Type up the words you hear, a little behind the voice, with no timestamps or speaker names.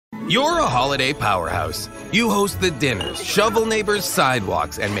You're a holiday powerhouse. You host the dinners, shovel neighbors'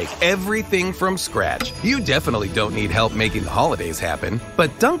 sidewalks, and make everything from scratch. You definitely don't need help making the holidays happen.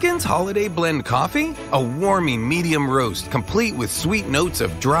 But Dunkin's Holiday Blend Coffee? A warming medium roast complete with sweet notes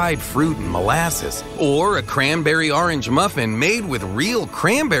of dried fruit and molasses. Or a cranberry orange muffin made with real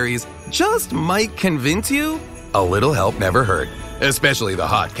cranberries just might convince you a little help never hurt. Especially the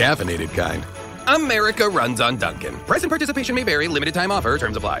hot caffeinated kind. America runs on Dunkin'. Price and participation may vary. Limited time offer.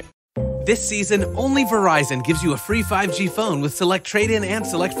 Terms apply. This season, only Verizon gives you a free 5G phone with select trade-in and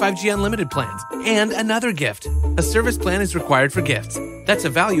select 5G unlimited plans. And another gift. A service plan is required for gifts. That's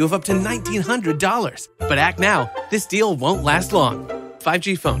a value of up to $1,900. But act now. This deal won't last long.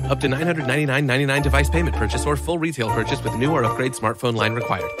 5G phone, up to $999.99 device payment purchase or full retail purchase with new or upgrade smartphone line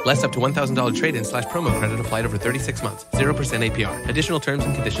required. Less up to $1,000 trade-in/promo credit applied over 36 months. 0% APR. Additional terms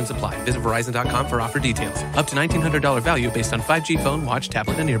and conditions apply. Visit Verizon.com for offer details. Up to $1,900 value based on 5G phone, watch,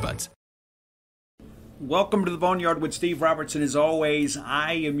 tablet, and earbuds. Welcome to the Boneyard with Steve Robertson. As always,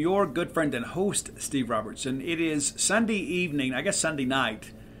 I am your good friend and host, Steve Robertson. It is Sunday evening, I guess Sunday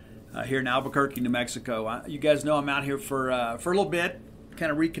night, here in Albuquerque, New Mexico. You guys know I'm out here for a little bit,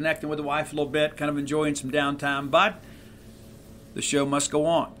 kind of reconnecting with the wife a little bit, kind of enjoying some downtime, but the show must go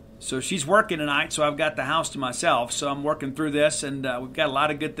on. So she's working tonight, so I've got the house to myself, so I'm working through this, and we've got a lot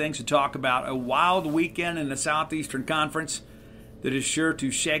of good things to talk about. A wild weekend in the Southeastern Conference that is sure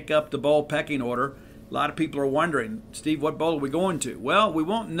to shake up the bowl pecking order. A lot of people are wondering, Steve, what bowl are we going to? Well, we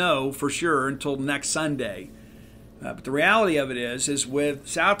won't know for sure until next Sunday. But the reality of it is with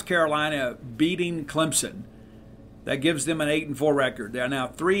South Carolina beating Clemson, that gives them an 8-4 record. There are now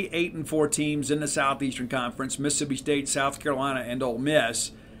 3 8-4 teams in the Southeastern Conference: Mississippi State, South Carolina, and Ole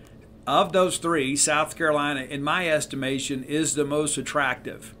Miss. Of those three, South Carolina, in my estimation, is the most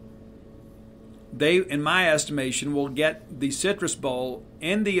attractive. They, in my estimation, will get the Citrus Bowl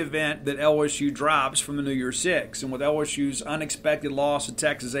in the event that LSU drops from the New Year's Six. And with LSU's unexpected loss to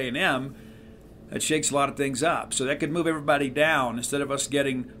Texas A&M, that shakes a lot of things up. So that could move everybody down. Instead of us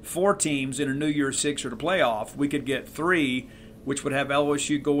getting 4 teams in a New Year's Six or the playoff, we could get 3, which would have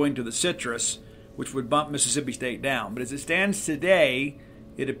LSU going to the Citrus, which would bump Mississippi State down. But as it stands today,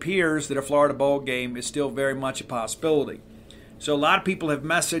 it appears that a Florida Bowl game is still very much a possibility. So a lot of people have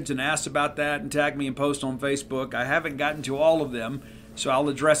messaged and asked about that and tagged me in posts on Facebook. I haven't gotten to all of them, so I'll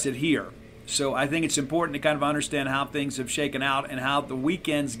address it here. So I think it's important to kind of understand how things have shaken out and how the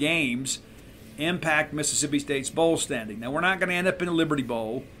weekend's games impact Mississippi State's bowl standing. Now, we're not going to end up in the Liberty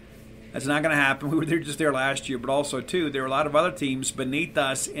Bowl. That's not going to happen. We were just there last year. But also, too, there are a lot of other teams beneath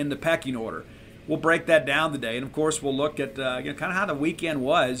us in the pecking order. We'll break that down today. And, of course, we'll look at kind of how the weekend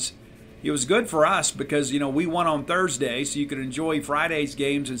was. It was good for us because, we won on Thursday, so you could enjoy Friday's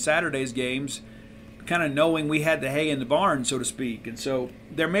games and Saturday's games, kind of knowing we had the hay in the barn, so to speak. And so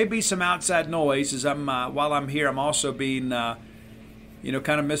there may be some outside noise as while I'm here. I'm also being, kind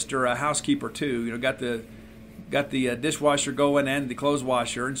of Mr. Housekeeper too. Got the dishwasher going and the clothes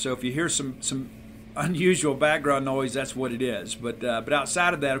washer. And so if you hear some unusual background noise, that's what it is. But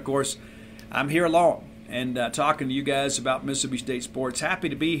outside of that, of course, I'm here alone and talking to you guys about Mississippi State sports. Happy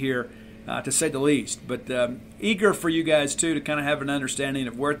to be here. To say the least, but eager for you guys, too, to kind of have an understanding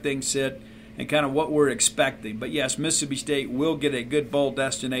of where things sit and kind of what we're expecting. But, yes, Mississippi State will get a good bowl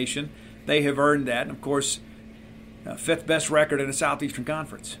destination. They have earned that. And, of course, 5th best record in the Southeastern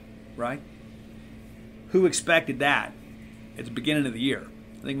Conference, right? Who expected that at the beginning of the year?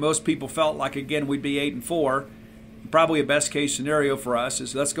 I think most people felt like, again, we'd be 8-4. Probably a best-case scenario for us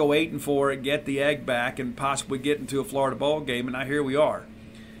is let's go 8-4 and get the egg back and possibly get into a Florida Bowl game, and now here we are.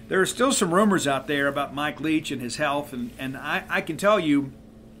 There are still some rumors out there about Mike Leach and his health, and I can tell you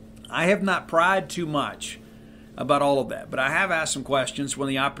I have not pried too much about all of that, but I have asked some questions when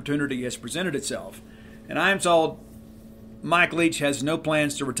the opportunity has presented itself. And I am told Mike Leach has no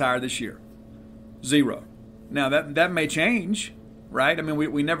plans to retire this year. 0. Now, that may change, right? I mean,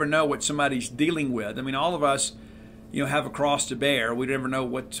 we never know what somebody's dealing with. I mean, all of us, have a cross to bear. We never know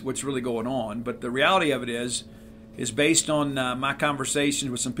what's really going on. But the reality of it is based on my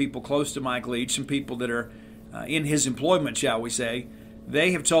conversations with some people close to Mike Leach, some people that are in his employment, shall we say.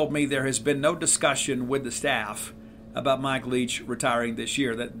 They have told me there has been no discussion with the staff about Mike Leach retiring this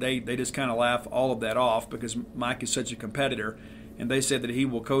year. That they just kind of laugh all of that off because Mike is such a competitor, and they said that he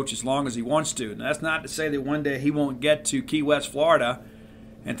will coach as long as he wants to. And that's not to say that one day he won't get to Key West, Florida,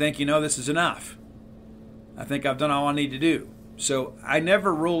 and think, this is enough. I think I've done all I need to do. So I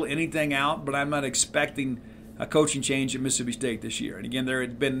never rule anything out, but I'm not expecting a coaching change at Mississippi State this year. And again, there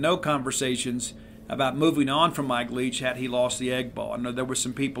had been no conversations about moving on from Mike Leach had he lost the Egg Bowl. I know there were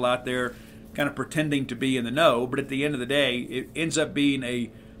some people out there kind of pretending to be in the know, but at the end of the day, it ends up being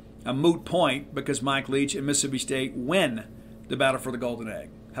a a moot point because Mike Leach and Mississippi State win the battle for the Golden Egg.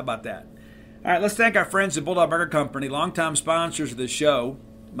 How about that? All right, let's thank our friends at Bulldog Burger Company, longtime sponsors of this show.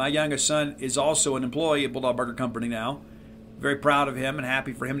 My youngest son is also an employee at Bulldog Burger Company now. Very proud of him and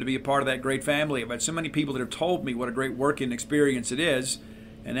happy for him to be a part of that great family. I've had so many people that have told me what a great working experience it is.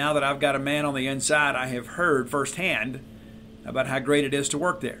 And now that I've got a man on the inside, I have heard firsthand about how great it is to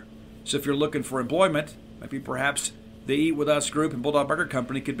work there. So if you're looking for employment, maybe perhaps the Eat With Us group and Bulldog Burger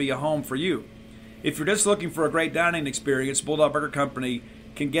Company could be a home for you. If you're just looking for a great dining experience, Bulldog Burger Company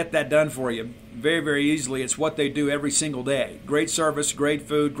can get that done for you very, very easily. It's what they do every single day. Great service, great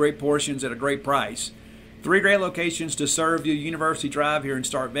food, great portions at a great price. 3 great locations to serve you. University Drive here in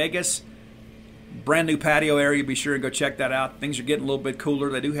Start Vegas. Brand new patio area. Be sure and go check that out. Things are getting a little bit cooler.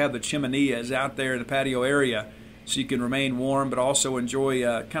 They do have the chimeneas out there in the patio area so you can remain warm but also enjoy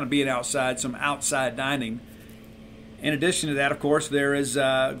kind of being outside, some outside dining. In addition to that, of course, there is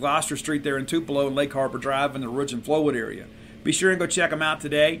Gloucester Street there in Tupelo and Lake Harbor Drive in the Ridge and Flowood area. Be sure and go check them out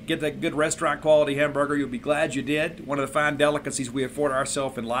today. Get that good restaurant quality hamburger. You'll be glad you did. One of the fine delicacies we afford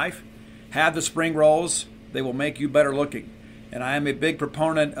ourselves in life. Have the spring rolls. They will make you better looking. And I am a big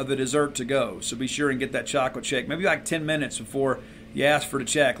proponent of the dessert to go. So be sure and get that chocolate shake. Maybe like 10 minutes before you ask for the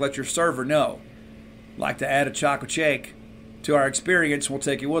check. Let your server know. Like to add a chocolate shake to our experience, we'll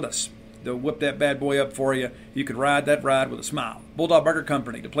take you with us. They'll whip that bad boy up for you. You can ride that ride with a smile. Bulldog Burger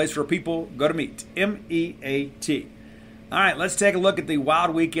Company, the place where people go to meet. M-E-A-T. All right, let's take a look at the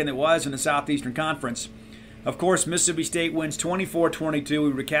wild weekend it was in the Southeastern Conference. Of course, Mississippi State wins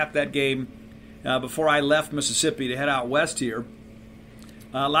 24-22. We recapped that game before I left Mississippi to head out west here.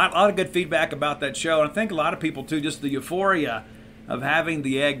 A lot of good feedback about that show. And I think a lot of people, too, just the euphoria of having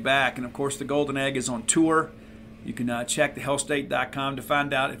the egg back. And, of course, the Golden Egg is on tour. You can check thehellstate.com to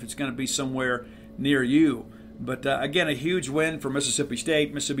find out if it's going to be somewhere near you. But, again, a huge win for Mississippi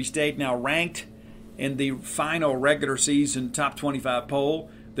State. Mississippi State now ranked in the final regular season top 25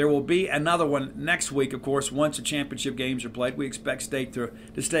 poll. There will be another one next week, of course, once the championship games are played. We expect State to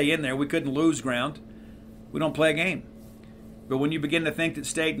stay in there. We couldn't lose ground. We don't play a game. But when you begin to think that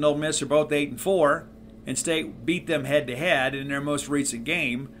State and Ole Miss are both 8-4, and State beat them head-to-head in their most recent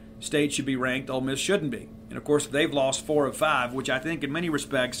game, State should be ranked, Ole Miss shouldn't be. And, of course, they've lost 4 of 5, which I think in many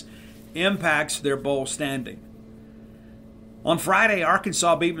respects impacts their bowl standing. On Friday,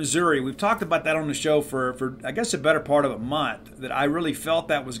 Arkansas beat Missouri. We've talked about that on the show for I guess, a better part of a month, that I really felt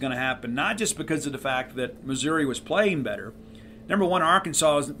that was going to happen, not just because of the fact that Missouri was playing better. Number one,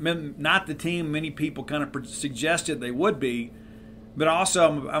 Arkansas is not the team many people kind of suggested they would be, but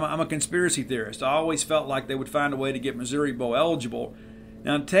also I'm a conspiracy theorist. I always felt like they would find a way to get Missouri Bowl eligible.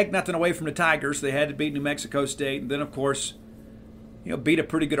 Now, take nothing away from the Tigers. They had to beat New Mexico State, and then, of course, beat a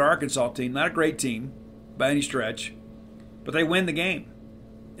pretty good Arkansas team. Not a great team by any stretch. But they win the game.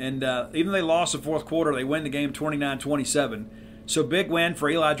 And even though they lost the fourth quarter, they win the game 29-27. So big win for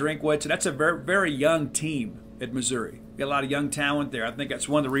Eli Drinkwitz. And that's a very, very young team at Missouri. Got a lot of young talent there. I think that's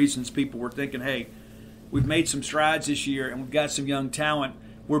one of the reasons people were thinking, hey, we've made some strides this year and we've got some young talent.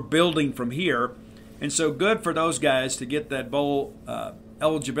 We're building from here. And so good for those guys to get that bowl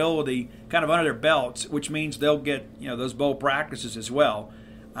eligibility kind of under their belts, which means they'll get those bowl practices as well.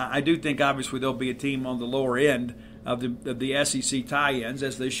 I do think, obviously, there'll be a team on the lower end of the SEC tie-ins,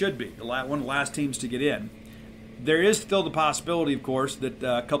 as they should be, one of the last teams to get in. There is still the possibility, of course, that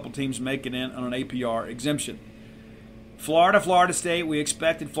a couple teams make it in on an APR exemption. Florida State, we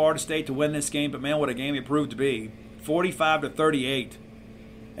expected Florida State to win this game, but man, what a game it proved to be. 45-38.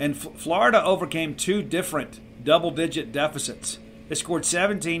 And Florida overcame 2 different double-digit deficits. Florida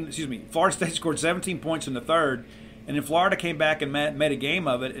State scored 17 points in the third, and then Florida came back and made a game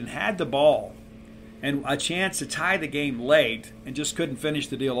of it and had the ball and a chance to tie the game late and just couldn't finish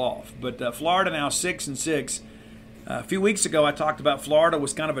the deal off. But Florida now 6-6. A few weeks ago I talked about Florida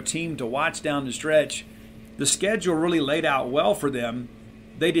was kind of a team to watch down the stretch. The schedule really laid out well for them.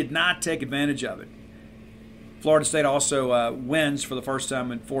 They did not take advantage of it. Florida State also wins for the first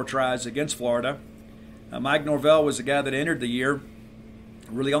time in 4 tries against Florida. Mike Norvell was the guy that entered the year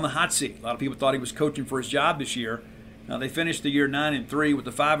really on the hot seat. A lot of people thought he was coaching for his job this year. They finished the year 9-3 with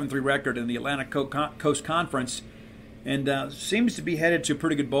a 5-3 record in the Atlantic Coast Conference, and seems to be headed to a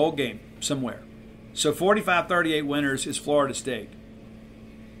pretty good bowl game somewhere. So 45-38 winners is Florida State.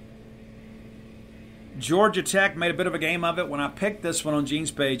 Georgia Tech made a bit of a game of it. When I picked this one on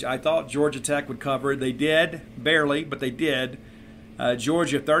Gene's page, I thought Georgia Tech would cover. They did, barely, but they did.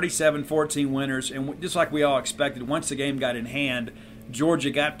 Georgia 37-14 winners, and just like we all expected, once the game got in hand, Georgia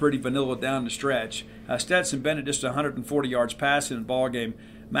got pretty vanilla down the stretch. Stetson Bennett just 140 yards passing in the ball game.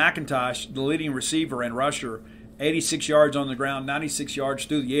 McIntosh, the leading receiver and rusher, 86 yards on the ground, 96 yards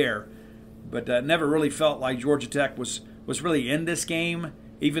through the air. But never really felt like Georgia Tech was really in this game.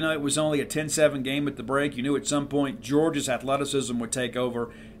 Even though it was only a 10-7 game at the break, you knew at some point Georgia's athleticism would take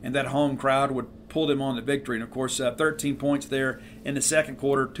over and that home crowd would pull them on the victory. And, of course, 13 points there in the second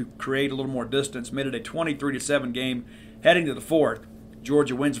quarter to create a little more distance made it a 23-7 game heading to the fourth.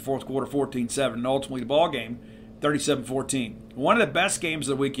 Georgia wins the fourth quarter 14-7, and ultimately the ball game 37-14. One of the best games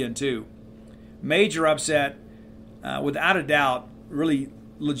of the weekend, too. Major upset, without a doubt, really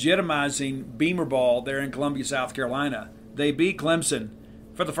legitimizing Beamer ball there in Columbia, South Carolina. They beat Clemson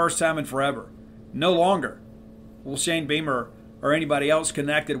for the first time in forever. No longer will Shane Beamer or anybody else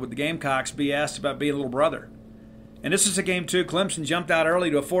connected with the Gamecocks be asked about being a little brother. And this is a game, too. Clemson jumped out early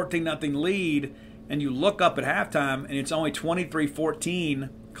to a 14-0 lead, and you look up at halftime, and it's only 23-14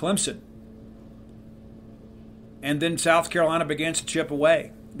 Clemson. And then South Carolina begins to chip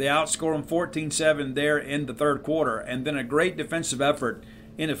away. They outscore them 14-7 there in the third quarter, and then a great defensive effort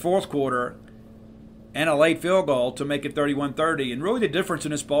in the fourth quarter and a late field goal to make it 31-30. And really the difference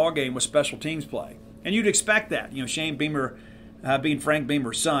in this ball game was special teams play. And you'd expect that. You know, Shane Beamer, being Frank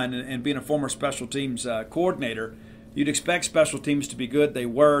Beamer's son and being a former special teams coordinator, you'd expect special teams to be good. They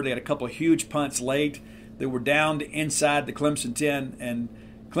were. They had a couple of huge punts late. They were down inside the Clemson 10, and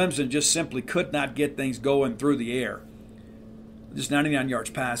Clemson just simply could not get things going through the air. Just 99 yards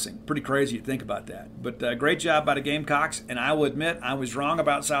passing. Pretty crazy to think about that. But great job by the Gamecocks, and I will admit I was wrong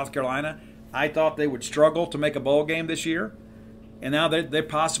about South Carolina. I thought they would struggle to make a bowl game this year, and now they're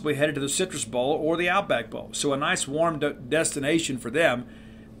possibly headed to the Citrus Bowl or the Outback Bowl. So a nice warm destination for them,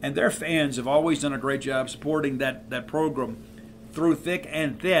 and their fans have always done a great job supporting that program through thick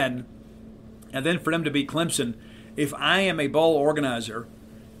and thin. And then for them to beat Clemson, if I am a bowl organizer,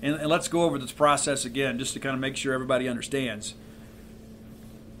 and let's go over this process again just to kind of make sure everybody understands.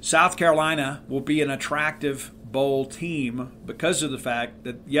 South Carolina will be an attractive bowl team because of the fact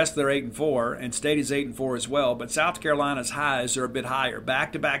that, yes, they're 8-4, and State is 8-4 as well, but South Carolina's highs are a bit higher.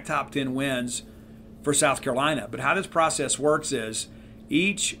 Back-to-back top 10 wins for South Carolina. But how this process works is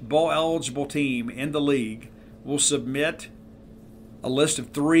each bowl-eligible team in the league will submit a list of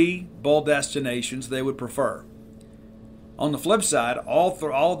 3 bowl destinations they would prefer. On the flip side, all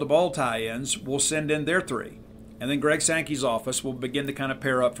of the bowl tie-ins will send in their 3. And then Greg Sankey's office will begin to kind of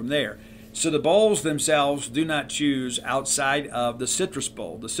pair up from there. So the bowls themselves do not choose outside of the Citrus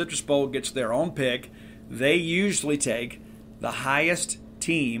Bowl. The Citrus Bowl gets their own pick. They usually take the highest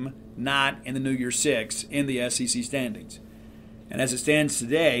team not in the New Year's Six in the SEC standings. And as it stands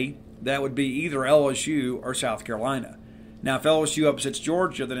today, that would be either LSU or South Carolina. Now, if LSU upsets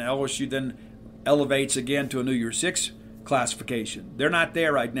Georgia, then LSU then elevates again to a New Year's Six classification. They're not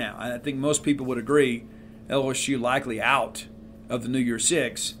there right now. I think most people would agree LSU likely out of the New Year's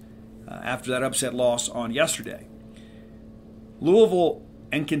Six after that upset loss on yesterday. Louisville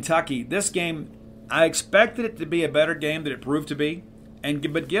and Kentucky, this game, I expected it to be a better game than it proved to be,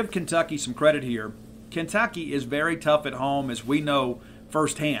 but give Kentucky some credit here. Kentucky is very tough at home, as we know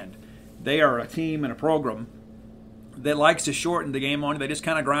firsthand. They are a team and a program that likes to shorten the game on you. They just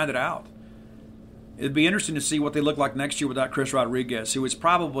kind of grind it out. It'd be interesting to see what they look like next year without Chris Rodriguez, who is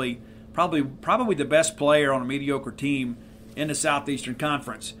probably the best player on a mediocre team in the Southeastern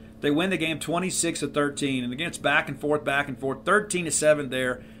Conference. They win the game 26-13, and again, it's back and forth, 13-7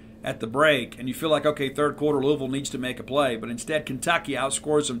 there at the break. And you feel like, okay, third quarter, Louisville needs to make a play. But instead, Kentucky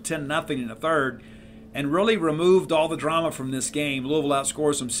outscores them 10-0 in the third and really removed all the drama from this game. Louisville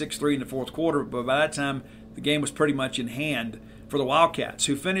outscores them 6-3 in the fourth quarter, but by that time, the game was pretty much in hand for the Wildcats,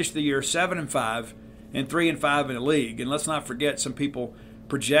 who finished the year 7-5 and 3-5 in the league. And let's not forget, some people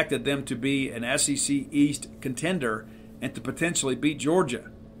projected them to be an SEC East contender and to potentially beat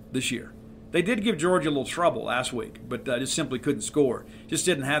Georgia this year. They did give Georgia a little trouble last week, but just simply couldn't score. Just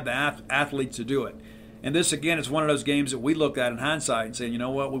didn't have the athletes to do it. And this, again, is one of those games that we look at in hindsight and say, you know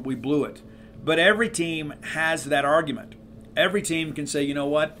what, we blew it. But every team has that argument. Every team can say, you know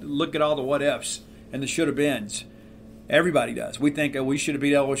what, look at all the what-ifs and the should-have-beens. Everybody does. We think, we should have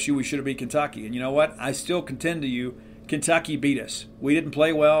beat LSU, we should have beat Kentucky. And you know what? I still contend to you, Kentucky beat us. We didn't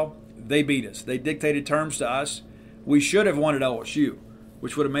play well. They beat us. They dictated terms to us. We should have won at LSU,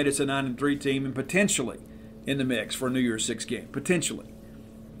 which would have made us a 9-3 team and potentially in the mix for a New Year's Six game. Potentially.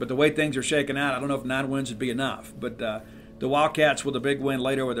 But the way things are shaking out, I don't know if 9 wins would be enough. But the Wildcats with a big win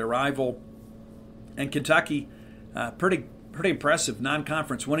late over their rival. And Kentucky, pretty impressive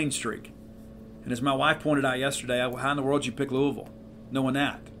non-conference winning streak. And as my wife pointed out yesterday, how in the world did you pick Louisville? Knowing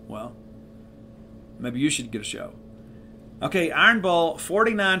that. Well, maybe you should get a show. Okay, Iron Bowl,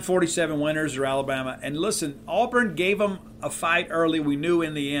 49-47 winners are Alabama. And listen, Auburn gave them a fight early. We knew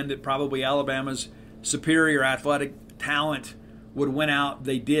in the end that probably Alabama's superior athletic talent would win out.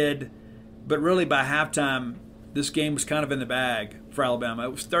 They did. But really by halftime, this game was kind of in the bag for Alabama.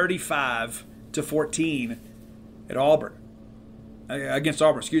 It was 35-14 at Auburn. Against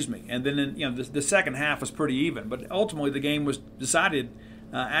Auburn, excuse me. And then the second half was pretty even. But ultimately the game was decided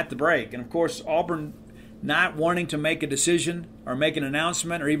at the break. And, of course, Auburn not wanting to make a decision or make an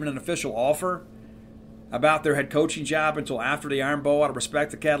announcement or even an official offer about their head coaching job until after the Iron Bowl out of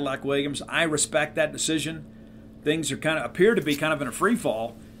respect to Cadillac Williams. I respect that decision. Things are appear to be kind of in a free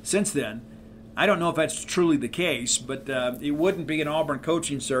fall since then. I don't know if that's truly the case, but it wouldn't be an Auburn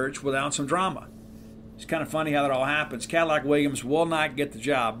coaching search without some drama. It's kind of funny how that all happens. Cadillac Williams will not get the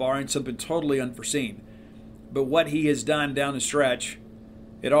job, barring something totally unforeseen. But what he has done down the stretch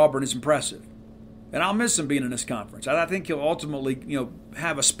at Auburn is impressive. And I'll miss him being in this conference. I think he'll ultimately,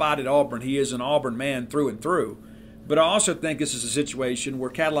 have a spot at Auburn. He is an Auburn man through and through. But I also think this is a situation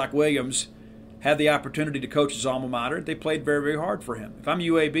where Cadillac Williams had the opportunity to coach his alma mater. They played very, very hard for him. If I'm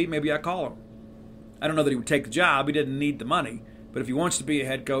UAB, maybe I call him. I don't know that he would take the job. He didn't need the money. But if he wants to be a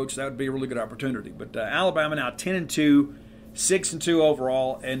head coach, that would be a really good opportunity. But Alabama now 10-2, 6-2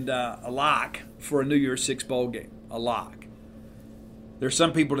 overall, and a lock for a New Year's Six bowl game. A lock. There's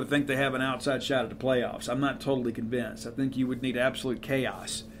some people that think they have an outside shot at the playoffs. I'm not totally convinced. I think you would need absolute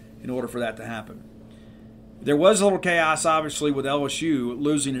chaos in order for that to happen. There was a little chaos, obviously, with LSU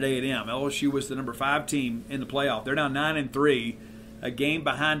losing at A&M. LSU was the number 5 team in the playoff. They're now 9-3, a game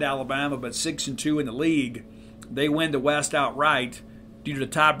behind Alabama, but 6-2 in the league. They win the West outright due to the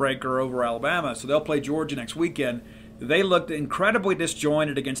tiebreaker over Alabama, so they'll play Georgia next weekend. They looked incredibly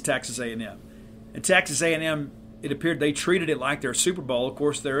disjointed against Texas A&M. And Texas A&M, it appeared they treated it like their Super Bowl. Of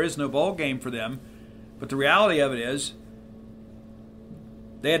course, there is no bowl game for them, but the reality of it is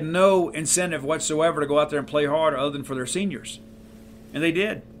they had no incentive whatsoever to go out there and play hard other than for their seniors. And they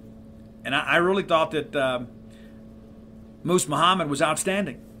did. And I really thought that Moose Muhammad was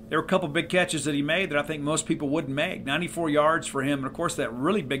outstanding. There were a couple big catches that he made that I think most people wouldn't make. 94 yards for him, and of course that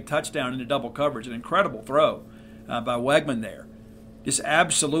really big touchdown into double coverage. An incredible throw by Wegman there. Just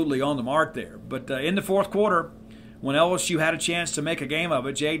absolutely on the mark there. But in the fourth quarter, when LSU had a chance to make a game of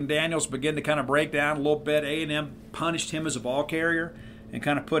it, Jaden Daniels began to kind of break down a little bit. A&M punished him as a ball carrier and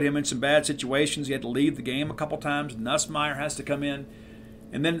kind of put him in some bad situations. He had to leave the game a couple times. Nussmeier has to come in.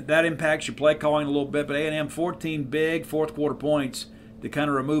 And then that impacts your play calling a little bit. But A&M 14 big fourth quarter points to kind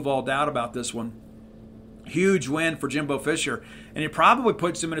of remove all doubt about this one. Huge win for Jimbo Fisher. And it probably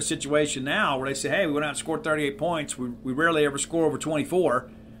puts them in a situation now where they say, hey, we went out and scored 38 points. We rarely ever score over 24.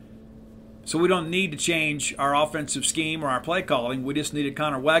 So we don't need to change our offensive scheme or our play calling. We just needed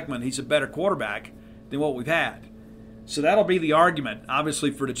Connor Wegman. He's a better quarterback than what we've had. So that'll be the argument, obviously,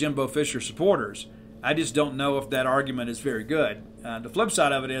 for the Jimbo Fisher supporters. I just don't know if that argument is very good. The flip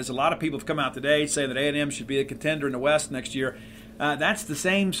side of it is a lot of people have come out today saying that A&M should be a contender in the West next year. That's the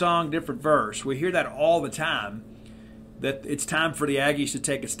same song, different verse. We hear that all the time, that it's time for the Aggies to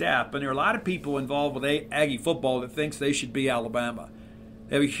take a step. And there are a lot of people involved with Aggie football that thinks they should be Alabama.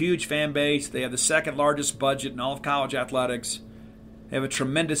 They have a huge fan base. They have the second largest budget in all of college athletics. They have a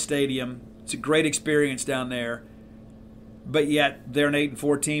tremendous stadium. It's a great experience down there. But yet they're an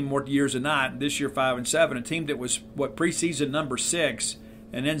 8-4 team more years than not. This year 5-7, a team that was preseason number 6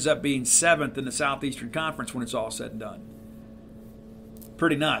 and ends up being 7th in the Southeastern Conference when it's all said and done.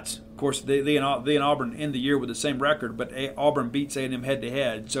 Pretty nuts. Of course, they and Auburn end the year with the same record, but Auburn beats A&M head to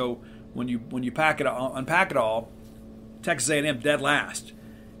head. So when you unpack it all, Texas A&M dead last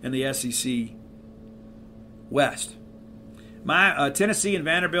in the SEC West. Tennessee and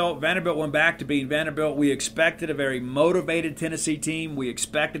Vanderbilt. Vanderbilt went back to being Vanderbilt. We expected a very motivated Tennessee team. We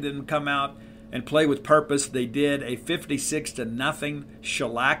expected them to come out and play with purpose. They did. A 56-0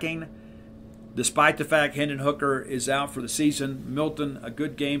 shellacking. Despite the fact Hendon Hooker is out for the season. Milton, a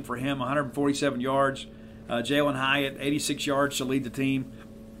good game for him, 147 yards. Jalen Hyatt, 86 yards to lead the team.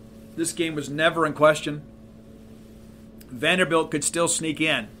 This game was never in question. Vanderbilt could still sneak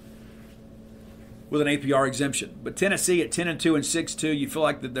in with an APR exemption. But Tennessee at 10-2 and 6-2, you feel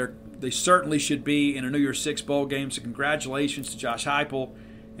like that they certainly should be in a New Year's Six bowl game. So congratulations to Josh Heupel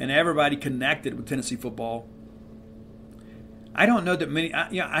and everybody connected with Tennessee football. I don't know that many.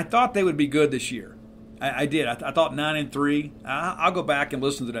 I thought they would be good this year. I did. I thought 9-3. I'll go back and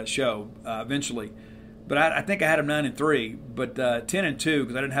listen to that show eventually. But I think I had them 9-3. But 10-2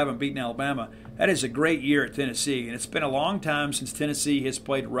 because I didn't have them beating Alabama. That is a great year at Tennessee, and it's been a long time since Tennessee has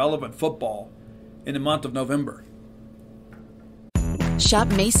played relevant football in the month of November. Shop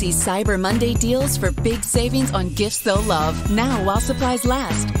Macy's Cyber Monday deals for big savings on gifts they'll love now while supplies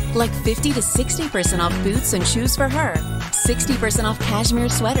last. Like 50 to 60% off boots and shoes for her. 60% off cashmere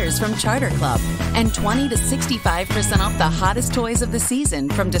sweaters from Charter Club. and 20 to 65% off the hottest toys of the season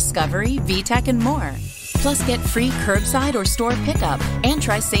from Discovery, VTech, and more. Plus, get free curbside or store pickup and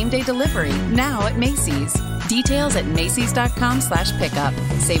try same-day delivery now at Macy's. Details at macys.com/pickup.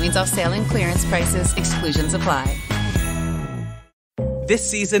 Savings off sale and clearance prices. Exclusions apply. This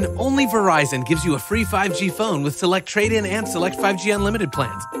season, only Verizon gives you a free 5G phone with select trade-in and select 5G unlimited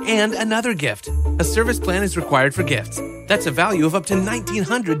plans. And another gift. A service plan is required for gifts. That's a value of up to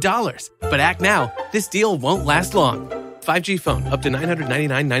 $1,900. But act now. This deal won't last long. 5G phone, up to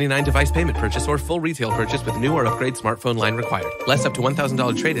 $999.99 device payment purchase or full retail purchase with new or upgrade smartphone line required. Less up to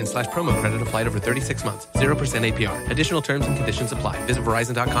 $1,000 trade-in/promo credit applied over 36 months. 0% APR. Additional terms and conditions apply. Visit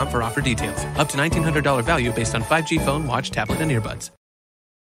Verizon.com for offer details. Up to $1,900 value based on 5G phone, watch, tablet, and earbuds.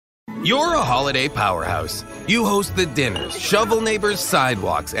 You're a holiday powerhouse. You host the dinners, shovel neighbors'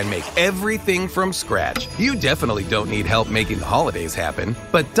 sidewalks, and make everything from scratch. You definitely don't need help making the holidays happen.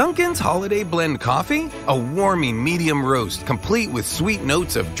 But Dunkin's Holiday Blend Coffee? A warming medium roast complete with sweet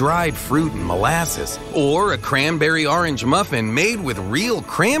notes of dried fruit and molasses. Or a cranberry orange muffin made with real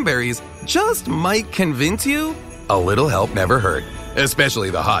cranberries just might convince you? A little help never hurt.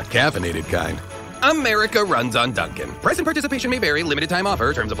 Especially the hot caffeinated kind. America runs on Dunkin'. Price and participation may vary. Limited time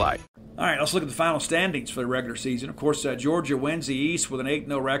offer. Terms apply. All right, let's look at the final standings for the regular season. Of course, Georgia wins the East with an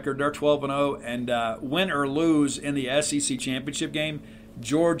 8-0 record. They're 12-0, and win or lose in the SEC championship game,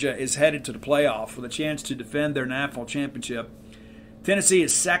 Georgia is headed to the playoff with a chance to defend their national championship. Tennessee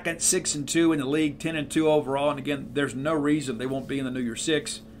is second, 6-2 in the league, 10-2 overall. And again, there's no reason they won't be in the New Year's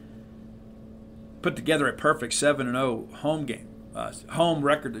Six. Put together a perfect 7-0 home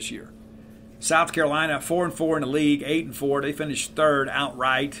record this year. South Carolina, 4-4 in the league, 8-4. They finished third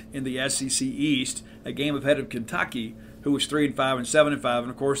outright in the SEC East, a game ahead of Kentucky, who was 3-5 and 7-5.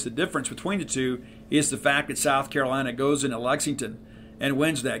 And of course, the difference between the two is the fact that South Carolina goes into Lexington and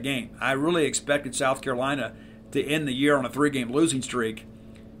wins that game. I really expected South Carolina to end the year on a 3-game losing streak.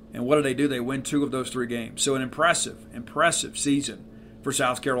 And what do? They win 2 of those 3 games. So an impressive season for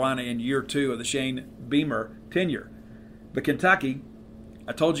South Carolina in year 2 of the Shane Beamer tenure. But Kentucky,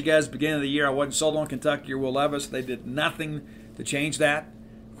 I told you guys at the beginning of the year I wasn't sold on Kentucky or Will Levis. They did nothing to change that.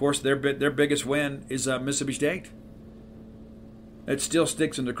 Of course, their biggest win is Mississippi State. It still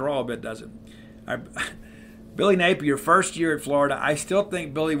sticks in the craw a bit, doesn't it? Billy Napier, first year at Florida, I still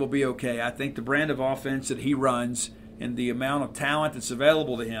think Billy will be okay. I think the brand of offense that he runs and the amount of talent that's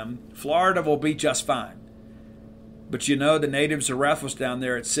available to him, Florida will be just fine. But you know the natives are restless down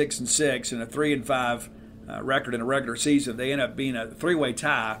there at 6-6 and a 3-5 record in a regular season. They end up being a 3-way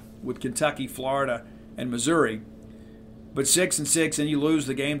tie with Kentucky, Florida, and Missouri. But 6-6 and you lose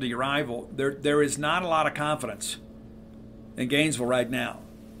the game to your rival. There is not a lot of confidence in Gainesville right now.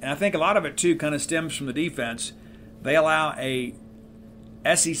 And I think a lot of it, too, kind of stems from the defense. They allow a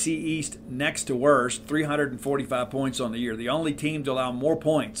SEC East next to worst, 345 points on the year. The only team to allow more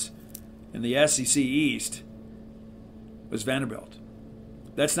points in the SEC East was Vanderbilt.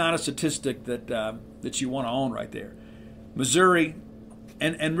 That's not a statistic that you want to own right there. Missouri,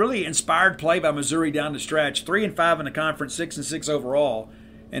 and really inspired play by Missouri down the stretch, 3-5 in the conference, 6-6 overall,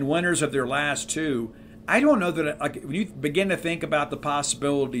 and winners of their last 2. I don't know that, when you begin to think about the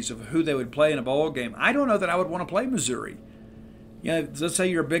possibilities of who they would play in a bowl game, I don't know that I would want to play Missouri. You know, let's say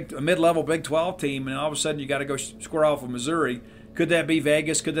you're a mid-level Big 12 team, and all of a sudden you got to go square off with Missouri. Could that be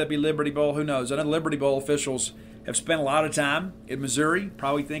Vegas? Could that be Liberty Bowl? Who knows? I know Liberty Bowl officials have spent a lot of time in Missouri,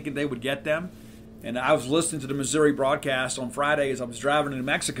 probably thinking they would get them. And I was listening to the Missouri broadcast on Friday as I was driving into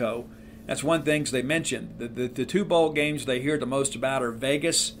Mexico. That's one thing they mentioned. The 2 bowl games they hear the most about are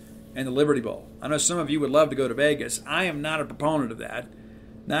Vegas and the Liberty Bowl. I know some of you would love to go to Vegas. I am not a proponent of that,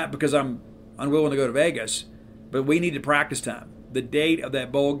 not because I'm unwilling to go to Vegas, but we needed practice time. The date of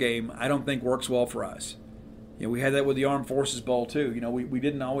that bowl game I don't think works well for us. You know, we had that with the Armed Forces Bowl too. You know, we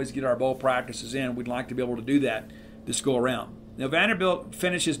didn't always get our bowl practices in. We'd like to be able to do that this go around. Now, Vanderbilt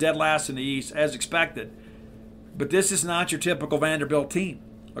finishes dead last in the East as expected, but this is not your typical Vanderbilt team.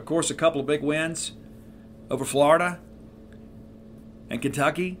 Of course, a couple of big wins over Florida and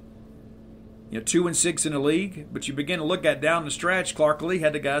Kentucky. You know, 2-6 in the league, but you begin to look at down the stretch, Clark Lee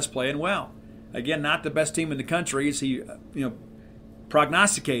had the guys playing well. Again, not the best team in the country as he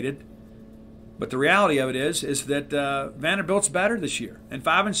prognosticated, but the reality of it is that Vanderbilt's better this year, and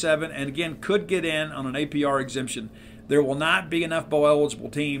 5-7, and again could get in on an APR exemption. There will not be enough bowl eligible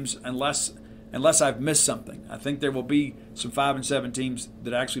teams unless I've missed something. I think there will be some 5-7 teams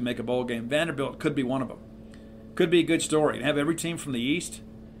that actually make a bowl game. Vanderbilt could be one of them. Could be a good story. And have every team from the East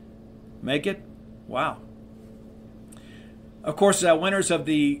make it? Wow. Of course, winners of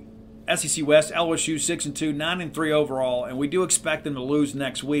the SEC West, LSU 6-2, 9-3 overall, and we do expect them to lose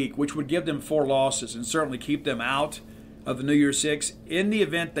next week, which would give them 4 losses and certainly keep them out of the New Year's Six. In the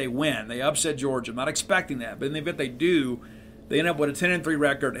event they win, they upset Georgia. I'm not expecting that, but in the event they do, they end up with a 10-3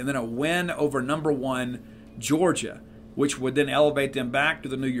 record and then a win over number 1 Georgia, which would then elevate them back to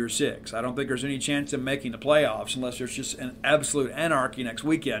the New Year's Six. I don't think there's any chance of making the playoffs unless there's just an absolute anarchy next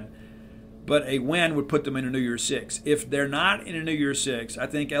weekend. But a win would put them in a New Year's Six. If they're not in a New Year's Six, I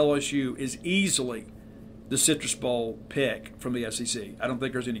think LSU is easily the Citrus Bowl pick from the SEC. I don't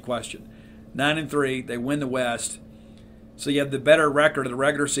think there's any question. 9-3, they win the West. So you have the better record of the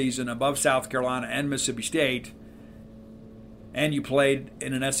regular season above South Carolina and Mississippi State, and you played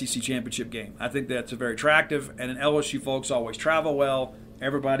in an SEC championship game. I think that's very attractive, and LSU folks always travel well.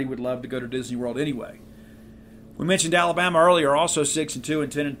 Everybody would love to go to Disney World anyway. We mentioned Alabama earlier, also 6-2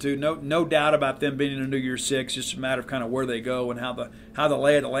 and 10-2. No doubt about them being in a New Year's Six. Just a matter of kind of where they go and how the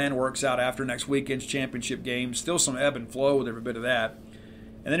lay of the land works out after next weekend's championship game. Still some ebb and flow with every bit of that.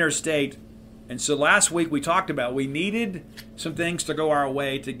 And then there's State. And so last week we talked about we needed some things to go our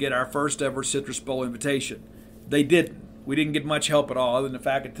way to get our first ever Citrus Bowl invitation. They didn't. We didn't get much help at all other than the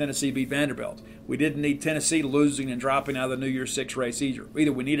fact that Tennessee beat Vanderbilt. We didn't need Tennessee losing and dropping out of the New Year's Six race either.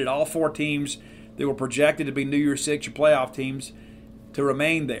 We needed all 4 teams that were projected to be New Year's Six or playoff teams to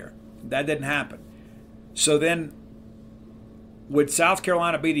remain there. That didn't happen. So then, with South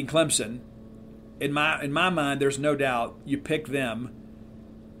Carolina beating Clemson, in my mind, there's no doubt you pick them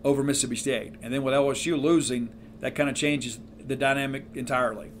over Mississippi State. And then with LSU losing, that kind of changes the dynamic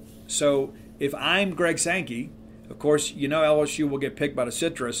entirely. So if I'm Greg Sankey, of course, you know LSU will get picked by the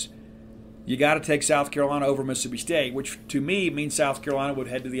Citrus. You got to take South Carolina over Mississippi State, which to me means South Carolina would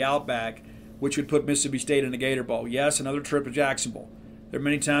head to the Outback, which would put Mississippi State in the Gator Bowl. Yes, another trip to Jacksonville. There are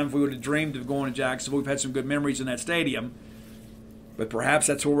many times we would have dreamed of going to Jacksonville. We've had some good memories in that stadium, but perhaps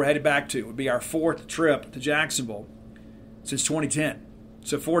that's where we're headed back to. It would be our 4th trip to Jacksonville since 2010.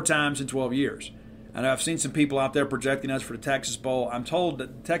 So 4 times in 12 years. And I've seen some people out there projecting us for the Texas Bowl. I'm told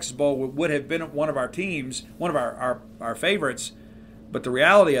that the Texas Bowl would have been one of our teams, one of our favorites. But the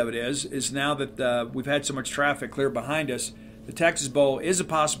reality of it is now that we've had so much traffic clear behind us, the Texas Bowl is a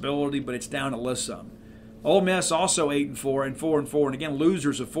possibility, but it's down a list some. Ole Miss also 8-4 and 4-4, and again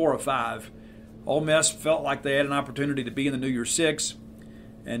losers of 4 of 5. Ole Miss felt like they had an opportunity to be in the New Year's Six,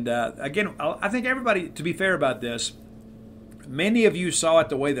 and again, I think everybody, to be fair about this, many of you saw it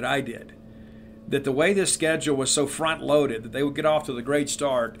the way that I did. That the way this schedule was so front-loaded that they would get off to the great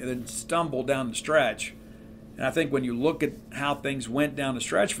start and then stumble down the stretch. And I think when you look at how things went down the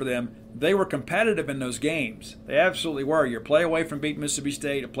stretch for them, they were competitive in those games. They absolutely were. You're a play away from beating Mississippi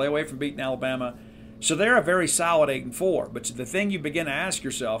State, a play away from beating Alabama. So they're a very solid 8-4. But the thing you begin to ask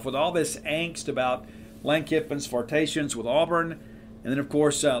yourself, with all this angst about Lane Kiffin's flirtations with Auburn, and then, of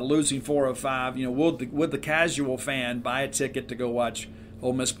course, losing 4 of 5, would the casual fan buy a ticket to go watch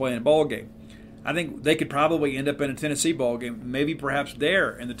Ole Miss play in a bowl game? I think they could probably end up in a Tennessee bowl game, maybe perhaps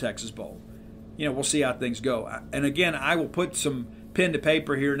there in the Texas Bowl. We'll see how things go. And again, I will put some pen to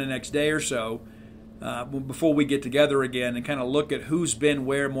paper here in the next day or so before we get together again and kind of look at who's been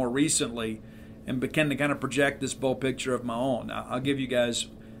where more recently and begin to kind of project this bowl picture of my own. I'll give you guys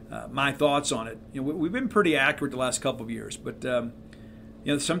my thoughts on it. We've been pretty accurate the last couple of years, but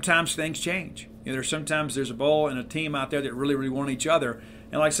sometimes things change. There's a bowl and a team out there that really, really want each other.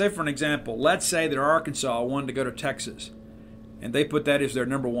 And like, say for an example, let's say that Arkansas wanted to go to Texas, and they put that as their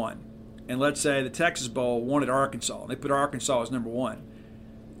number 1. And let's say the Texas Bowl wanted Arkansas, and they put Arkansas as number 1.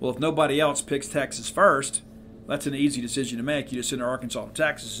 Well, if nobody else picks Texas first, that's an easy decision to make. You just send Arkansas to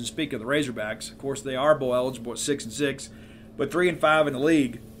Texas. And speak of the Razorbacks, of course, they are bowl eligible at 6-6, but 3-5 in the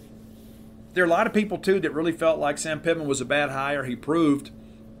league. There are a lot of people, too, that really felt like Sam Pittman was a bad hire. He proved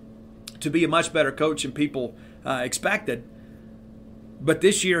to be a much better coach than people expected. But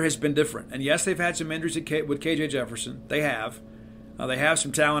this year has been different. And yes, they've had some injuries with KJ Jefferson. They have. They have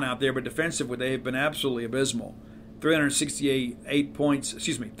some talent out there, but defensively they have been absolutely abysmal.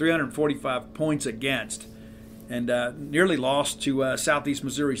 345 points against, and nearly lost to Southeast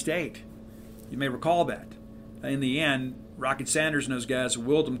Missouri State. You may recall that. In the end, Rocket Sanders and those guys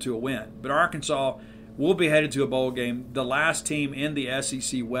willed them to a win. But Arkansas will be headed to a bowl game, the last team in the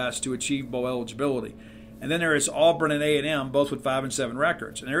SEC West to achieve bowl eligibility. And then there is Auburn and A&M, both with 5-7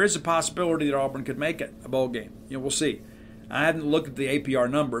 records. And there is a possibility that Auburn could make it a bowl game. We'll see. I hadn't looked at the APR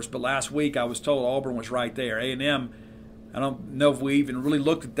numbers, but last week I was told Auburn was right there. A&M, I don't know if we even really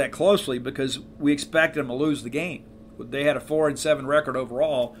looked at that closely because we expected them to lose the game. They had a 4-7 record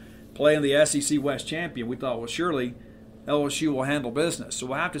overall, playing the SEC West champion. We thought, well, surely LSU will handle business. So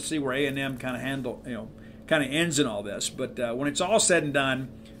we'll have to see where A&M kind of ends in all this. But when it's all said and done,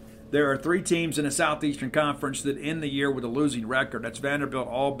 there are 3 teams in the Southeastern Conference that end the year with a losing record. That's Vanderbilt,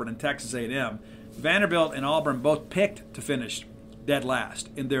 Auburn, and Texas A&M. Vanderbilt and Auburn both picked to finish dead last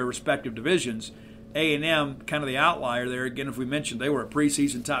in their respective divisions. A&M, kind of the outlier there. Again, if we mentioned they were a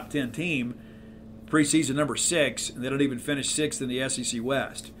preseason top 10 team, preseason number 6, and they don't even finish 6th in the SEC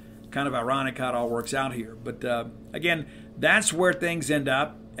West. Kind of ironic how it all works out here. But again, that's where things end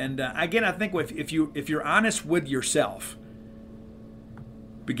up. And again, I think if you're honest with yourself,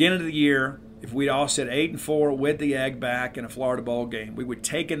 beginning of the year, if we'd all said 8-4 with the Egg back in a Florida Bowl game, we would have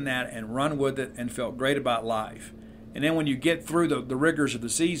taken that and run with it and felt great about life. And then when you get through the rigors of the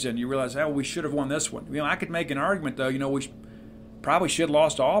season, you realize, oh, we should have won this one. I could make an argument, though, we probably should have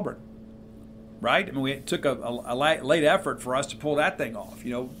lost to Auburn, right? I mean, it took a late effort for us to pull that thing off.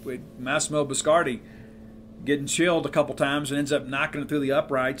 Massimo Biscardi getting chilled a couple times and ends up knocking it through the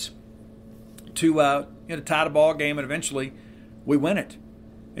uprights to tie the ball game, and eventually we win it.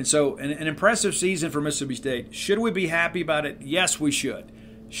 And so an impressive season for Mississippi State. Should we be happy about it? Yes, we should.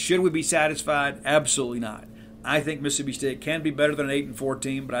 Should we be satisfied? Absolutely not. I think Mississippi State can be better than an 8-4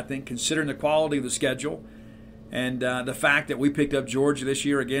 team, but I think considering the quality of the schedule and the fact that we picked up Georgia this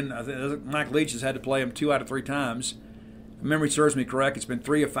year, again, I think Mike Leach has had to play them 2 out of 3 times. If memory serves me correct, it's been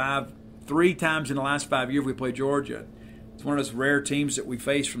 3 of 5. 3 times in the last 5 years we played Georgia. It's one of those rare teams that we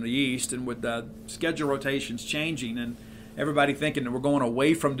face from the East, and with schedule rotations changing and everybody thinking that we're going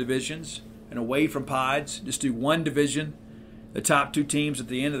away from divisions and away from pods, just do one division. The top 2 teams at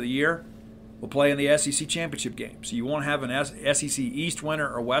the end of the year will play in the SEC championship game. So you won't have an SEC East winner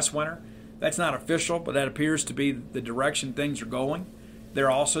or West winner. That's not official, but that appears to be the direction things are going. There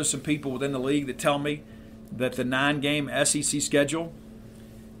are also some people within the league that tell me that the 9-game SEC schedule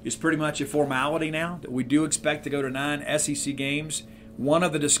is pretty much a formality now, that we do expect to go to 9 SEC games. One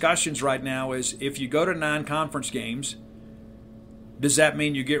of the discussions right now is if you go to 9 conference games, does that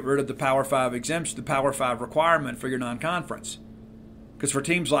mean you get rid of the Power 5 exemption, the Power 5 requirement for your non-conference? Because for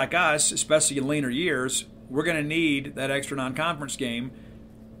teams like us, especially in leaner years, we're going to need that extra non-conference game,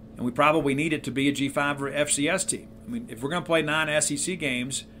 and we probably need it to be a G5 or FCS team. I mean, if we're going to play 9 SEC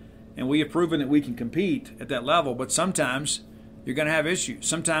games, and we have proven that we can compete at that level, but sometimes you're going to have issues.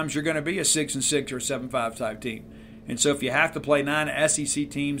 Sometimes you're going to be a 6-6 or 7-5 type team. And so if you have to play 9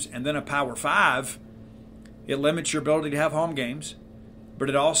 SEC teams and then a Power 5, it limits your ability to have home games, but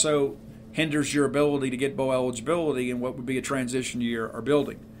it also hinders your ability to get bowl eligibility in what would be a transition year or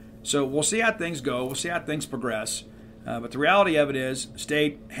building. So we'll see how things go. We'll see how things progress. But the reality of it is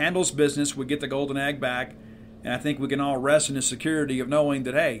State handles business. We get the Golden Egg back, and I think we can all rest in the security of knowing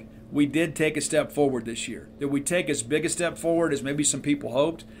that, hey, we did take a step forward this year. Did we take as big a step forward as maybe some people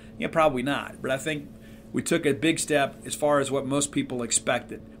hoped? Yeah, probably not. But I think we took a big step as far as what most people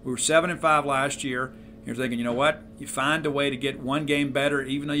expected. We were 7-5 last year. You're thinking, you know what? You find a way to get one game better,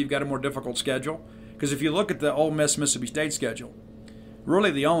 even though you've got a more difficult schedule. Because if you look at the Ole Miss Mississippi State schedule,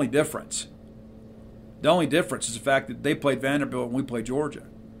 really the only difference is the fact that they played Vanderbilt and we played Georgia.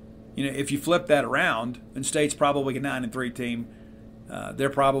 If you flip that around, then State's probably a 9-3 team.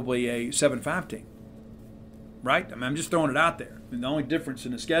 They're probably a 7-5 team, right? I mean, I'm just throwing it out there. I mean, the only difference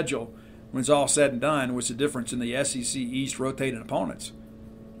in the schedule, when it's all said and done, was the difference in the SEC East rotating opponents.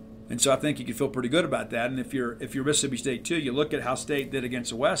 And so I think you can feel pretty good about that. And if you're Mississippi State too, you look at how State did against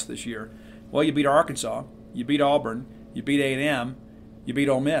the West this year. Well, you beat Arkansas, you beat Auburn, you beat A&M, you beat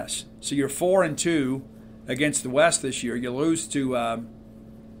Ole Miss. So you're 4-2 against the West this year. You lose to,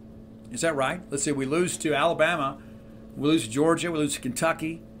 is that right? Let's see, we lose to Alabama, we lose to Georgia, we lose to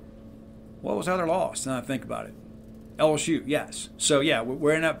Kentucky. What was the other loss? Now I think about it. LSU, yes. So yeah,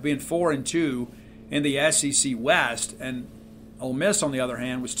 we're ended up being 4-2 in the SEC West, and Ole Miss, on the other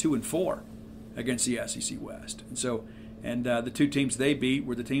hand, was 2-4 against the SEC West. And so, the 2 teams they beat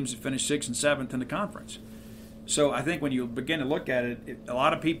were the teams that finished 6th and 7th in the conference. So I think when you begin to look at it, a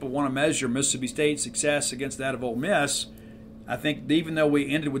lot of people want to measure Mississippi State's success against that of Ole Miss. I think even though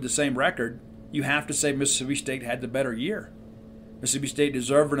we ended with the same record, you have to say Mississippi State had the better year. Mississippi State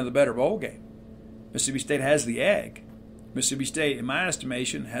deserved another better bowl game. Mississippi State has the egg. Mississippi State, in my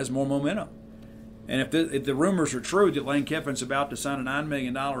estimation, has more momentum. And if the rumors are true that Lane Kiffin's about to sign a $9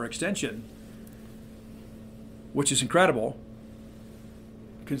 million extension, which is incredible,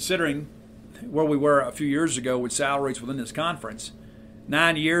 considering where we were a few years ago with salaries within this conference.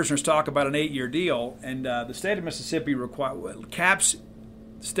 9 years, there's talk about an 8-year deal, and the state of Mississippi caps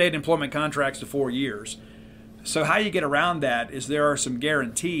state employment contracts to 4 years. So how you get around that is there are some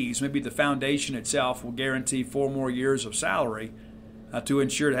guarantees. Maybe the foundation itself will guarantee 4 more years of salary to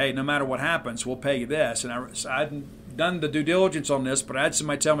ensure that, hey, no matter what happens, we'll pay you this. And I hadn't done the due diligence on this, but I had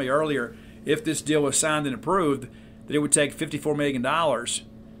somebody tell me earlier if this deal was signed and approved that it would take $54 million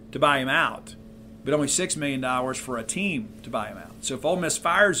to buy him out, but only $6 million for a team to buy him out. So if Ole Miss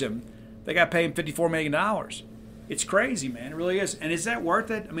fires him, they got to pay him $54 million. It's crazy, man. It really is. And is that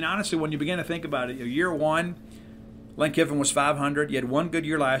worth it? I mean, honestly, when you begin to think about it, year one, Lane Kiffin was 500. You had one good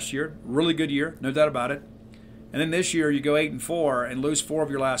year last year, really good year, no doubt about it. And then this year you go 8-4 and lose 4 of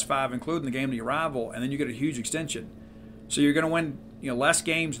your last 5, including the game to your rival, and then you get a huge extension. So you're going to win, less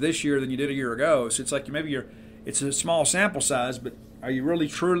games this year than you did a year ago. So it's like it's a small sample size, but are you really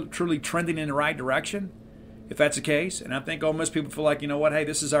truly trending in the right direction? If that's the case, and I think Ole Miss people feel like, hey,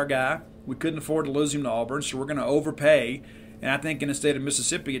 this is our guy. We couldn't afford to lose him to Auburn, so we're going to overpay. And I think in the state of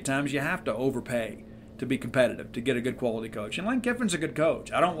Mississippi, at times you have to overpay to be competitive, to get a good quality coach. And Lane Kiffin's a good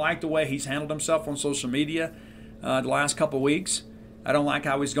coach. I don't like the way he's handled himself on social media the last couple of weeks. I don't like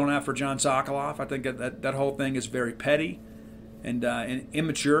how he's going after John Sokoloff. I think that whole thing is very petty and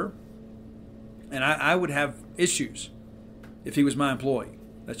immature. And I would have issues if he was my employee.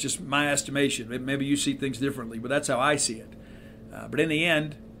 That's just my estimation. Maybe you see things differently, but that's how I see it. But in the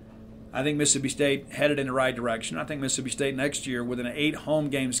end, I think Mississippi State headed in the right direction. I think Mississippi State next year, with an 8 home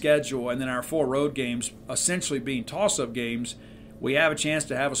game schedule and then our 4 road games essentially being toss-up games, we have a chance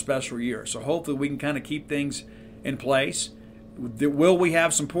to have a special year. So hopefully we can kind of keep things in place. Will we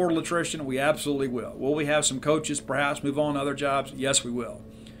have some portal attrition? We absolutely will. Will we have some coaches perhaps move on to other jobs? Yes, we will.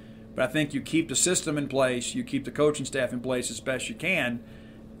 But I think you keep the system in place, you keep the coaching staff in place as best you can,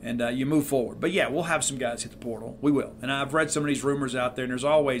 and you move forward. But, yeah, we'll have some guys hit the portal. We will. And I've read some of these rumors out there, and there's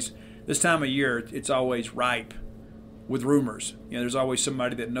always, this time of year, it's always ripe with rumors. There's always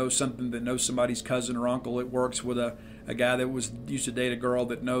somebody that knows something, that knows somebody's cousin or uncle that works with a guy that used to date a girl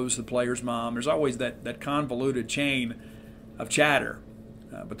that knows the player's mom. There's always that convoluted chain of chatter.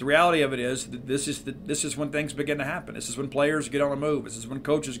 But the reality of it is that this is when things begin to happen. This is when players get on the move. This is when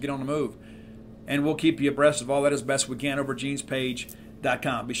coaches get on the move. And we'll keep you abreast of all that as best we can over at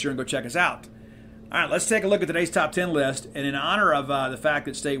genespage.com. Be sure and go check us out. All right, let's take a look at today's top 10 list. And in honor of the fact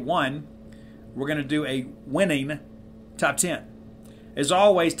that State won, we're going to do a winning top 10. As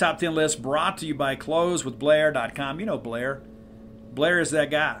always, top 10 list brought to you by closewithblair.com. You know Blair. Blair is that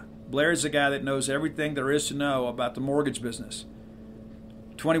guy. Blair is the guy that knows everything there is to know about the mortgage business.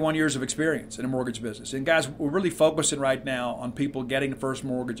 21 years of experience in the mortgage business. And guys, we're really focusing right now on people getting first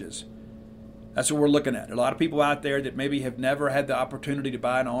mortgages. That's what we're looking at. There are a lot of people out there that maybe have never had the opportunity to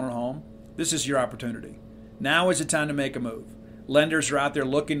buy and own a home. This is your opportunity. Now is the time to make a move. Lenders are out there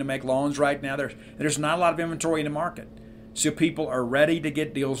looking to make loans right now. There's not a lot of inventory in the market. So people are ready to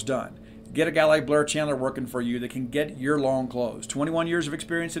get deals done. Get a guy like Blair Chandler working for you that can get your loan closed. 21 years of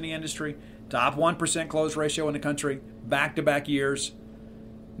experience in the industry, top 1% close ratio in the country, back-to-back years.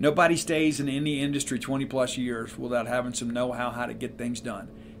 Nobody stays in any industry 20-plus years without having some know-how how to get things done.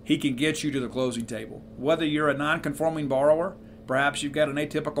 He can get you to the closing table. Whether you're a non-conforming borrower, perhaps you've got an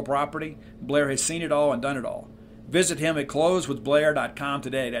atypical property, Blair has seen it all and done it all. Visit him at closewithblair.com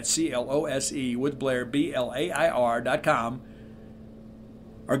today. That's C-L-O-S-E with Blair, B-L-A-I-R.com.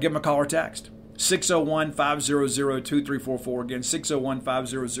 Or give him a call or text. 601-500-2344. Again,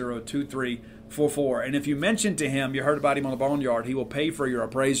 601-500-2344. And if you mention to him you heard about him on the Boneyard, he will pay for your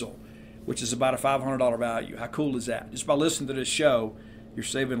appraisal, which is about a $500 value. How cool is that? Just by listening to this show, you're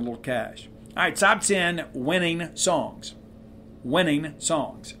saving a little cash. All right, top 10 winning songs. Winning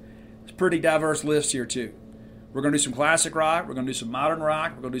songs. It's a pretty diverse list here, too. We're going to do some classic rock. We're going to do some modern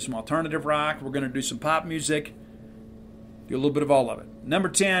rock. We're going to do some alternative rock. We're going to do some pop music. Do a little bit of all of it. Number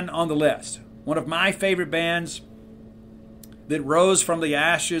 10 on the list. One of my favorite bands that rose from the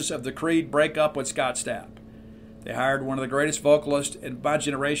ashes of the Creed breakup with Scott Stapp. They hired one of the greatest vocalists in my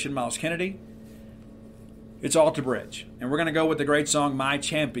generation, Miles Kennedy. It's Alter Bridge. And we're going to go with the great song, My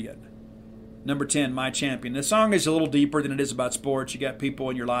Champion. Number 10, My Champion. The song is a little deeper than it is about sports. You got people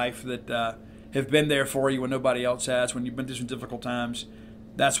in your life that have been there for you when nobody else has, when you've been through some difficult times.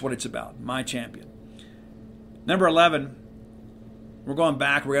 That's what it's about, My Champion. Number 11, we're going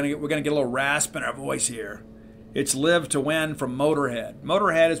back. We're going to get a little rasp in our voice here. It's Live to Win from Motorhead.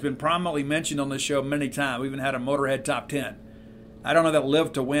 Motorhead has been prominently mentioned on this show many times. We even had a Motorhead top 10. I don't know that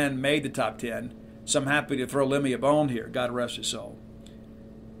Live to Win made the top 10, so I'm happy to throw Lemmy a bone here. God rest his soul.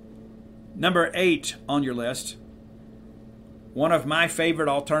 Number 8 on your list, one of my favorite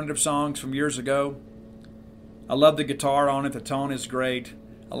alternative songs from years ago. I love the guitar on it. The tone is great.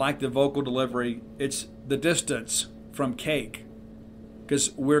 I like the vocal delivery. It's The Distance from Cake,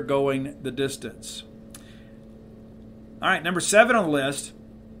 because we're going the distance. All right, number 7 on the list,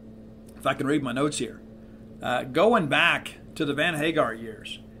 if I can read my notes here, going back to the Van Hagar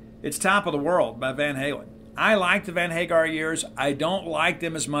years. It's Top of the World by Van Halen. I like the Van Hagar years. I don't like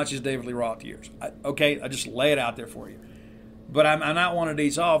them as much as David Lee Roth years. I just lay it out there for you. But I'm not one of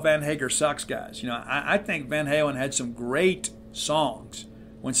these, Van Hagar sucks guys. I think Van Halen had some great songs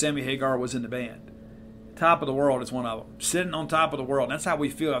when Sammy Hagar was in the band. Top of the World is one of them. Sitting on top of the world. That's how we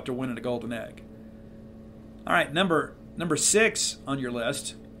feel after winning the Golden Egg. All right, number 6 on your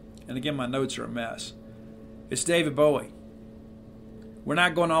list, and again, my notes are a mess. It's David Bowie. We're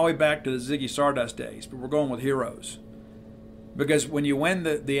not going all the way back to the Ziggy Stardust days, but we're going with heroes. Because when you win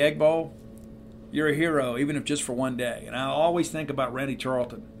the Egg Bowl, you're a hero, even if just for one day. And I always think about Randy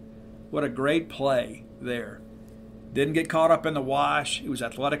Charlton. What a great play there. Didn't get caught up in the wash. He was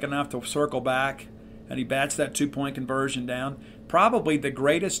athletic enough to circle back, and he bats that 2-point conversion down. Probably the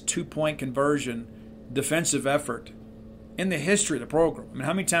greatest 2-point conversion defensive effort in the history of the program. I mean,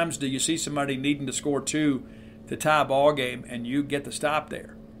 how many times do you see somebody needing to score 2 to tie a ball game and you get the stop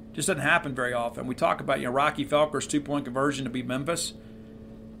there? Just doesn't happen very often. We talk about Rocky Felker's 2-point conversion to beat Memphis.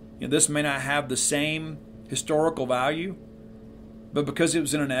 This may not have the same historical value, but because it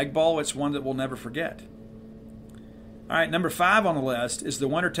was in an Egg Bowl, it's one that we'll never forget. All right, number 5 on the list is The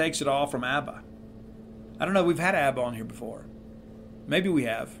Winner Takes It All from ABBA. I don't know, we've had ABBA on here before. Maybe we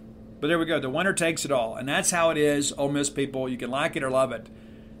have. But there we go, The Winner Takes It All. And that's how it is, Ole Miss people. You can like it or love it,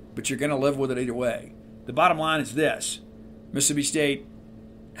 but you're going to live with it either way. The bottom line is this. Mississippi State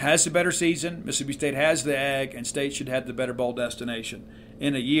has the better season. Mississippi State has the Egg, and State should have the better bowl destination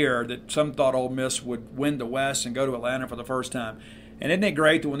in a year that some thought Ole Miss would win the West and go to Atlanta for the first time. And isn't it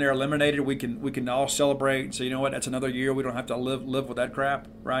great that when they're eliminated, we can all celebrate and say, you know what, that's another year. We don't have to live with that crap,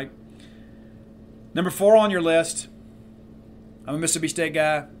 right? Number 4 on your list, I'm a Mississippi State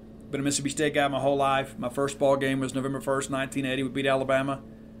guy. Been a Mississippi State guy my whole life. My first ball game was November 1st, 1980. We beat Alabama.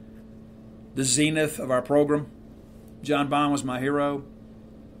 The zenith of our program. John Bond was my hero.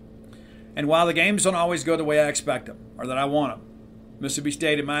 And while the games don't always go the way I expect them or that I want them, Mississippi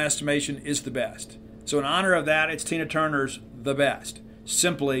State, in my estimation, is the best. So in honor of that, it's Tina Turner's The Best.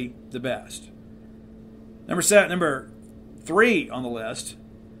 Simply the best. Number 3 on the list,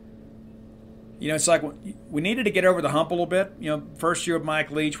 it's like we needed to get over the hump a little bit. First year of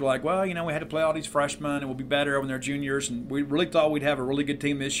Mike Leach, we're like, well, we had to play all these freshmen and we'll be better when they're juniors. And we really thought we'd have a really good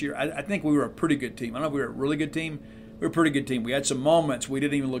team this year. I think we were a pretty good team. I don't know if we were a really good team. We were a pretty good team. We had some moments we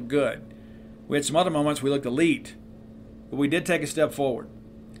didn't even look good. We had some other moments we looked elite. But we did take a step forward.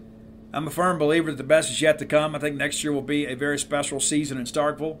 I'm a firm believer that the best is yet to come. I think next year will be a very special season in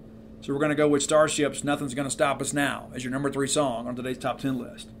Starkville. So we're going to go with Starships, Nothing's Going to Stop Us Now, as your number 3 song on today's Top 10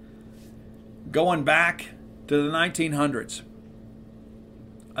 list. Going back to the 1900s.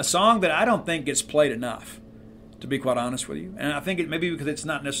 A song that I don't think gets played enough, to be quite honest with you. And I think it maybe because it's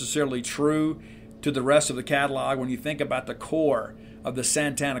not necessarily true to the rest of the catalog. When you think about the core of the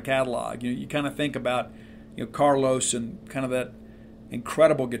Santana catalog, you kind of think about Carlos and kind of that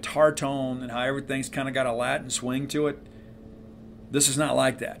incredible guitar tone and how everything's kind of got a Latin swing to it. This is not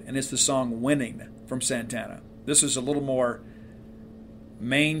like that. And it's the song Winning from Santana. This is a little more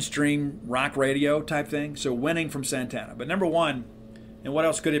mainstream rock radio type thing. So Winning from Santana. But number 1, and what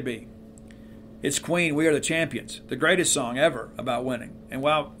else could it be? It's Queen, We Are the Champions. The greatest song ever about winning. And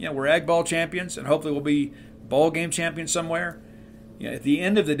while we're Egg Bowl champions and hopefully we'll be bowl game champions somewhere, at the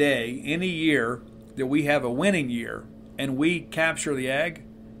end of the day, any year that we have a winning year and we capture the Egg,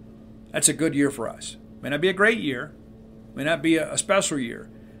 that's a good year for us. May not be a great year, may not be a special year,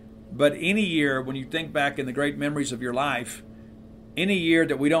 but any year when you think back in the great memories of your life, any year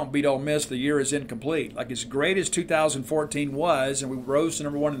that we don't beat Ole Miss, the year is incomplete. Like as great as 2014 was, and we rose to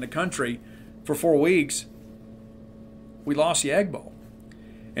number 1 in the country for 4 weeks, we lost the Egg Bowl.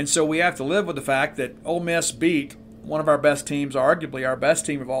 And so we have to live with the fact that Ole Miss beat one of our best teams, arguably our best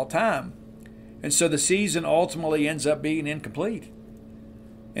team of all time. And so the season ultimately ends up being incomplete.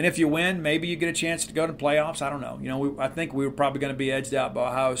 And if you win, maybe you get a chance to go to playoffs. I don't know. I think we were probably going to be edged out by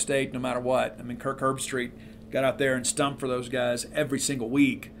Ohio State no matter what. I mean, Kirk Herbstreit got out there and stumped for those guys every single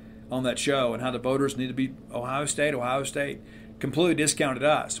week on that show and how the voters need to be Ohio State, Ohio State. Completely discounted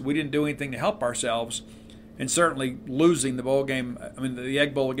us. We didn't do anything to help ourselves. And certainly losing the bowl game, the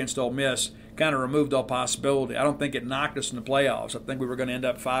Egg Bowl against Ole Miss kind of removed all possibility. I don't think it knocked us in the playoffs. I think we were going to end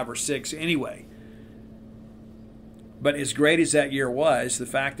up 5 or 6 anyway. But as great as that year was, the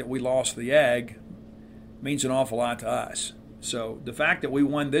fact that we lost the Egg means an awful lot to us. So the fact that we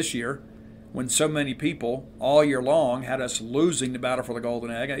won this year, when so many people all year long had us losing the battle for the Golden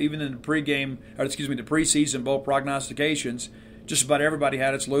Egg, even in the the preseason bowl prognostications, just about everybody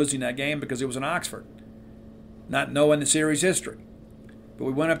had us losing that game because it was in Oxford, not knowing the series history. But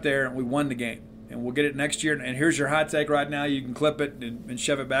we went up there and we won the game. And we'll get it next year. And here's your hot take right now. You can clip it and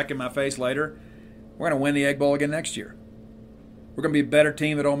shove it back in my face later. We're going to win the Egg Bowl again next year. We're going to be a better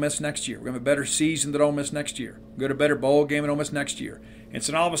team at Ole Miss next year. We're going to have a better season than Ole Miss next year. Go to a better bowl game at Ole Miss next year. And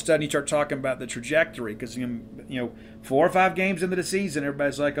so all of a sudden you start talking about the trajectory because, 4 or 5 games into the season,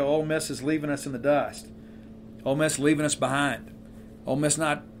 everybody's like, oh, Ole Miss is leaving us in the dust. Ole Miss leaving us behind. Ole Miss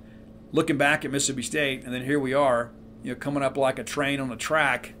not looking back at Mississippi State. And then here we are, coming up like a train on a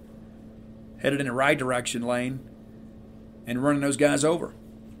track, headed in the right direction lane, and running those guys over.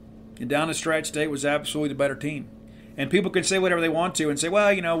 And down the stretch, State was absolutely the better team. And people can say whatever they want to and say,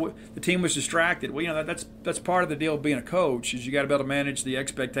 well, the team was distracted. Well, that's part of the deal of being a coach is you got to be able to manage the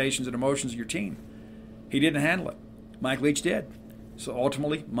expectations and emotions of your team. He didn't handle it. Mike Leach did. So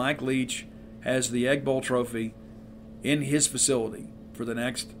ultimately, Mike Leach has the Egg Bowl trophy in his facility for the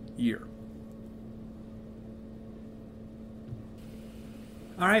next year.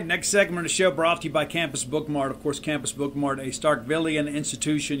 All right, next segment of the show brought to you by Campus Bookmart. Of course, Campus Bookmart, a Starkvillian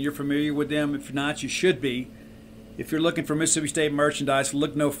institution. You're familiar with them. If you're not, you should be. If you're looking for Mississippi State merchandise,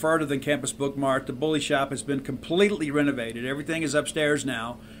 look no further than Campus Bookmart. The Bully Shop has been completely renovated. Everything is upstairs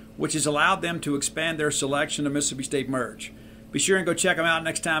now, which has allowed them to expand their selection of Mississippi State merch. Be sure and go check them out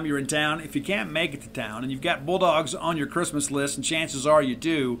next time you're in town. If you can't make it to town and you've got Bulldogs on your Christmas list, and chances are you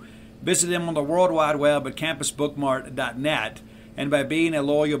do, visit them on the World Wide Web at campusbookmart.net. And by being a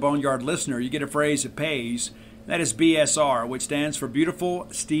loyal Boneyard listener, you get a phrase that pays. That is BSR, which stands for Beautiful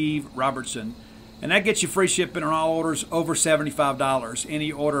Steve Robertson. And that gets you free shipping on all orders over $75.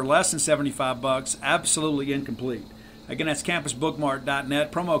 Any order less than $75, absolutely incomplete. Again, that's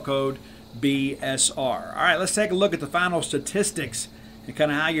campusbookmart.net, promo code BSR. All right, let's take a look at the final statistics and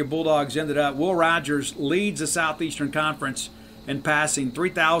kind of how your Bulldogs ended up. Will Rogers leads the Southeastern Conference in passing,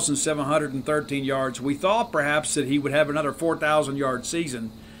 3,713 yards. We thought perhaps that he would have another 4,000-yard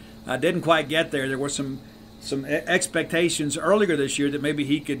season. Didn't quite get there. There were some expectations earlier this year that maybe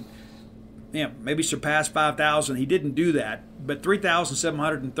he could maybe surpass 5,000. He didn't do that, but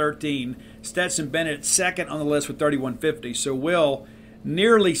 3,713. Stetson Bennett second on the list with 3,150. So Will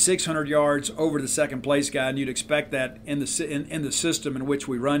nearly 600 yards over the second place guy, and you'd expect that in the system in which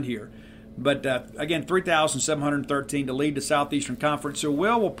we run here. But again, 3,713 to lead the Southeastern Conference. So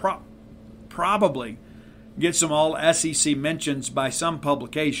Will probably get some all SEC mentions by some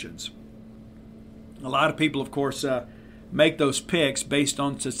publications. A lot of people, of course, make those picks based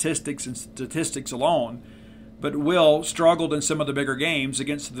on statistics alone. But Will struggled in some of the bigger games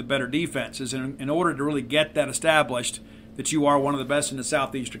against the better defenses. And in order to really get that established, that you are one of the best in the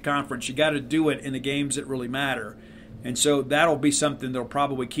Southeastern Conference, you got to do it in the games that really matter. And so that'll be something that'll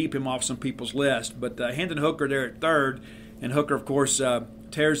probably keep him off some people's list. But Hendon Hooker there at third, and Hooker, of course,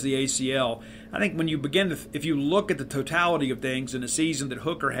 tears the ACL. I think when you begin to, if you look at the totality of things in the season that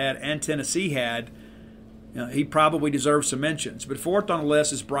Hooker had and Tennessee had, he probably deserves some mentions. But fourth on the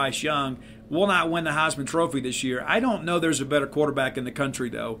list is Bryce Young. Will not win the Heisman Trophy this year. I don't know there's a better quarterback in the country,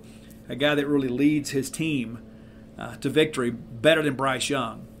 though. A guy that really leads his team to victory better than Bryce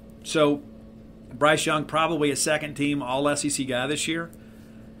Young. So Bryce Young probably a second-team All-SEC guy this year.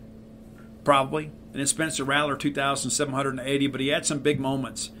 Probably. And then Spencer Rattler, 2,780, but he had some big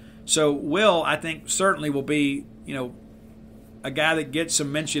moments. So Will, I think, certainly will be, a guy that gets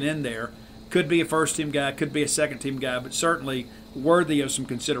some mention in there. Could be a first-team guy, could be a second-team guy, but certainly worthy of some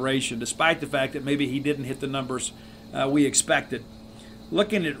consideration, despite the fact that maybe he didn't hit the numbers we expected.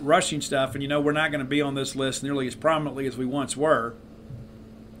 Looking at rushing stuff, and we're not going to be on this list nearly as prominently as we once were,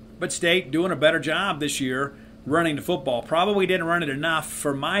 but State doing a better job this year running the football. Probably didn't run it enough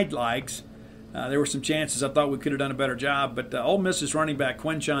for my likes. There were some chances I thought we could have done a better job, but Ole Miss's running back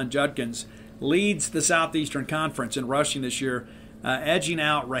Quinshon Judkins leads the Southeastern Conference in rushing this year, edging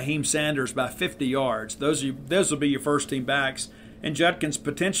out Raheem Sanders by 50 yards. Those will be your first-team backs, and Judkins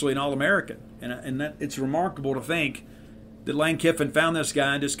potentially an All-American. And that, it's remarkable to think that Lane Kiffin found this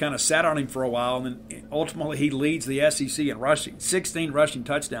guy and just kind of sat on him for a while, and then ultimately he leads the SEC in rushing. 16 rushing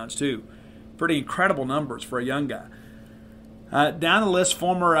touchdowns, too. Pretty incredible numbers for a young guy. Down the list,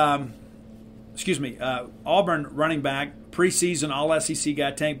 Auburn running back, preseason All-SEC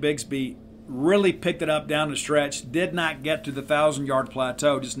guy Tank Bigsby, really picked it up down the stretch, did not get to the 1,000-yard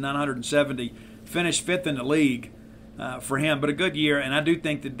plateau, just 970, finished fifth in the league for him, but a good year, and I do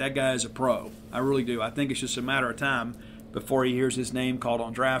think that guy is a pro. I really do. I think it's just a matter of time before he hears his name called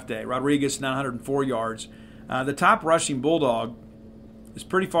on draft day. Rodriguez, 904 yards. The top rushing Bulldog is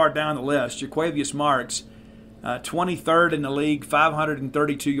pretty far down the list. Jaquavius Marks, 23rd in the league,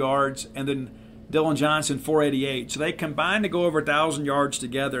 532 yards, and then Dylan Johnson, 488. So they combined to go over 1,000 yards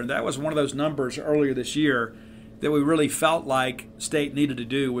together, and that was one of those numbers earlier this year that we really felt like State needed to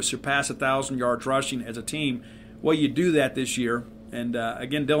do, was surpass 1,000 yards rushing as a team. Well, you do that this year, and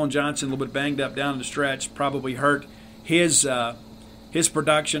again, Dylan Johnson a little bit banged up down the stretch, probably hurt his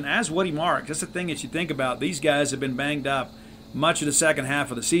production as Woody Marks. That's the thing that you think about. These guys have been banged up much of the second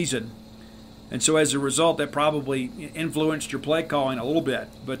half of the season. And so as a result, that probably influenced your play calling a little bit.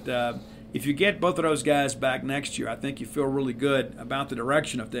 But if you get both of those guys back next year, I think you feel really good about the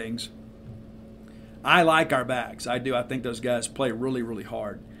direction of things. I like our backs. I do. I think those guys play really, really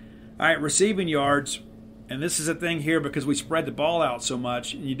hard. All right, receiving yards. And this is a thing here because we spread the ball out so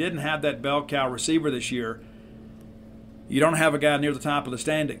much. And you didn't have that bell cow receiver this year. You don't have a guy near the top of the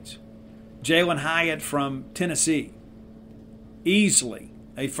standings. Jalen Hyatt from Tennessee. Easily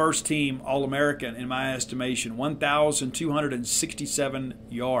a first-team All-American in my estimation. 1,267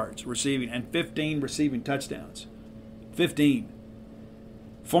 yards receiving and 15 receiving touchdowns. 15.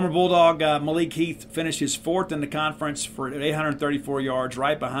 Former Bulldog Malik Heath finished his fourth in the conference for 834 yards.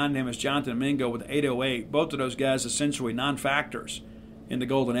 Right behind him is Jonathan Mingo with 808. Both of those guys essentially non-factors in the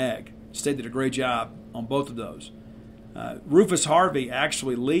Golden Egg. State did a great job on both of those. Rufus Harvey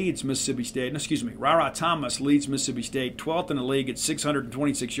actually leads Mississippi State. Rara Thomas leads Mississippi State, 12th in the league at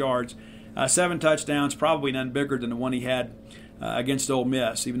 626 yards, 7 touchdowns, probably none bigger than the one he had against Ole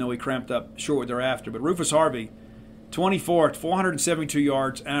Miss, even though he cramped up short thereafter. But Rufus Harvey, 24th, 472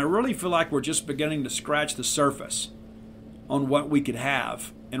 yards, and I really feel like we're just beginning to scratch the surface on what we could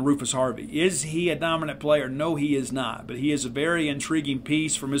have in Rufus Harvey. Is he a dominant player? No, he is not, but he is a very intriguing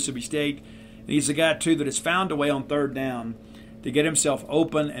piece for Mississippi State. And he's a guy, too, that has found a way on third down to get himself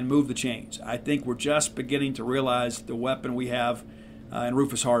open and move the chains. I think we're just beginning to realize the weapon we have in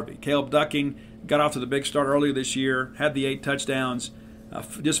Rufus Harvey. Caleb Ducking got off to the big start earlier this year, had the 8 touchdowns,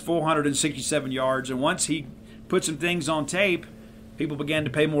 just 467 yards. And once he put some things on tape, people began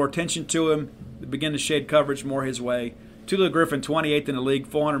to pay more attention to him. They began to shade coverage more his way. Tulu Griffin, 28th in the league,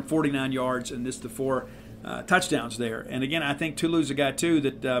 449 yards, and this the 4 touchdowns there. And, again, I think Tulu's a guy, too,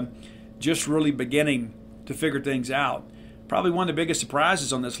 that just really beginning to figure things out. Probably one of the biggest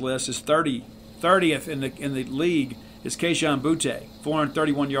surprises on this list is 30th in the league is Kayshon Boutte,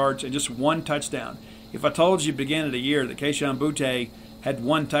 431 yards and just 1 touchdown. If I told you at the beginning of the year that Kayshon Boutte had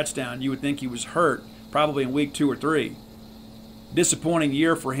 1 touchdown, you would think he was hurt probably in week 2 or 3. Disappointing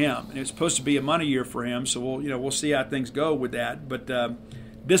year for him, and it was supposed to be a money year for him. So we'll see how things go with that. But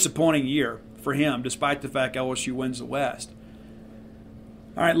disappointing year for him, despite the fact LSU wins the West.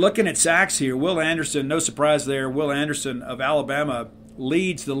 All right, looking at sacks here, Will Anderson, no surprise there. Will Anderson of Alabama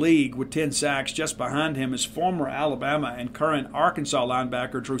leads the league with 10 sacks. Just behind him is former Alabama and current Arkansas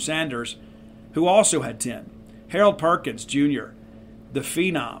linebacker Drew Sanders, who also had 10. Harold Perkins, Jr., the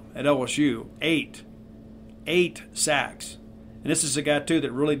phenom at LSU, 8 sacks. And this is a guy, too,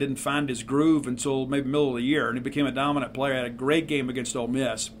 that really didn't find his groove until maybe middle of the year, and he became a dominant player. Had a great game against Ole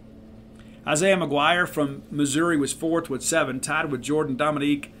Miss. Isaiah McGuire from Missouri was 4th with 7, tied with Jordan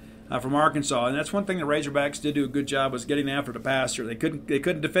Dominique from Arkansas. And that's one thing the Razorbacks did do a good job was getting after the passer. They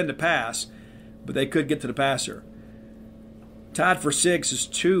couldn't defend the pass, but they could get to the passer. Tied for 6 is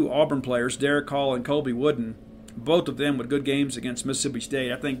 2 Auburn players, Derek Hall and Colby Wooden, both of them with good games against Mississippi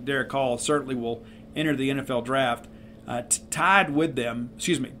State. I think Derek Hall certainly will enter the NFL draft. Tied with them,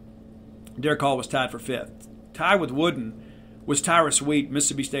 Derek Hall was tied for 5th. Tied with Wooden was Tyrus Wheat,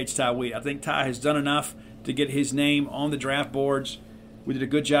 Mississippi State's Ty Wheat. I think Ty has done enough to get his name on the draft boards. We did a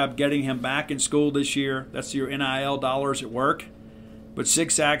good job getting him back in school this year. That's your NIL dollars at work. But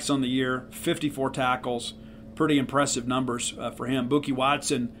 6 sacks on the year, 54 tackles, pretty impressive numbers for him. Buki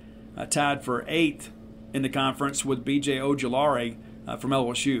Watson tied for 8th in the conference with B.J. Ojulari from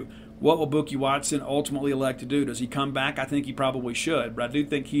LSU. What will Buki Watson ultimately elect to do? Does he come back? I think he probably should. But I do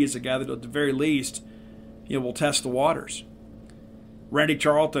think he is a guy that at the very least will test the waters. Randy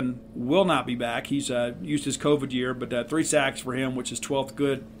Charlton will not be back. He's used his COVID year, but 3 sacks for him, which is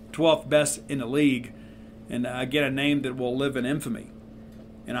 12th best in the league. And again, a name that will live in infamy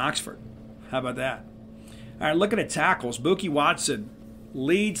in Oxford. How about that? All right, looking at tackles, Buki Watson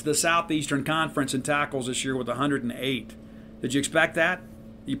leads the Southeastern Conference in tackles this year with 108. Did you expect that?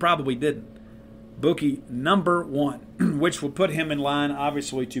 You probably didn't. Buki, number 1, which will put him in line,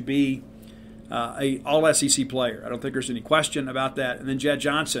 obviously, to be a all-SEC player. I don't think there's any question about that. And then Jed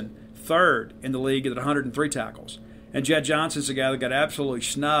Johnson, 3rd in the league at 103 tackles. And Jed Johnson's a guy that got absolutely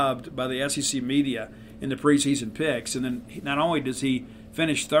snubbed by the SEC media in the preseason picks. And then not only does he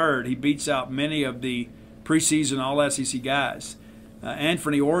finish 3rd, he beats out many of the preseason all-SEC guys.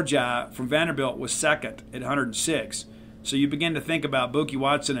 Anthony Orjai from Vanderbilt was 2nd at 106. So you begin to think about Buki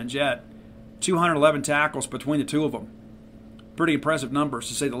Watson and Jet, 211 tackles between the two of them. Pretty impressive numbers,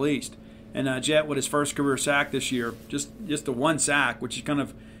 to say the least. And Jet with his first career sack this year, just the 1 sack, which is kind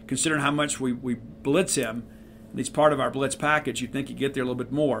of considering how much we blitz him. And he's part of our blitz package. You'd think he'd get there a little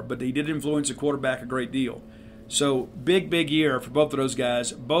bit more. But he did influence the quarterback a great deal. So big year for both of those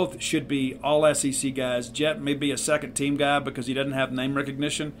guys. Both should be all SEC guys. Jet may be a second-team guy because he doesn't have name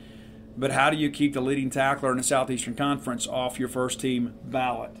recognition. But how do you keep the leading tackler in the Southeastern Conference off your first-team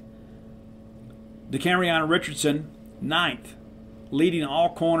ballot? DeCamerion Richardson, 9th, leading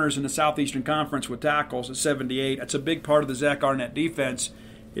all corners in the Southeastern Conference with tackles at 78. That's a big part of the Zach Arnett defense,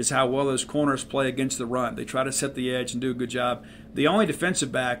 is how well those corners play against the run. They try to set the edge and do a good job. The only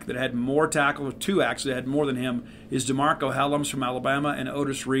defensive back that had more tackles, 2 actually had more than him, is DeMarco Hellams from Alabama and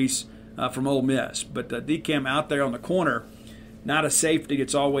Otis Reese from Ole Miss. But DeCam out there on the corner, not a safety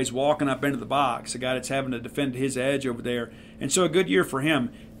that's always walking up into the box, a guy that's having to defend his edge over there. And so a good year for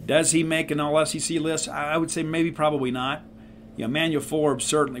him. Does he make an all-SEC list? I would say maybe, probably not. Emmanuel Forbes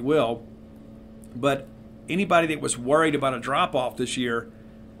certainly will. But anybody that was worried about a drop-off this year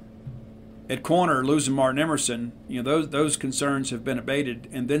at corner, losing Martin Emerson, those concerns have been abated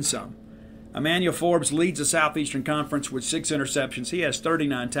and then some. Emmanuel Forbes leads the Southeastern Conference with 6 interceptions. He has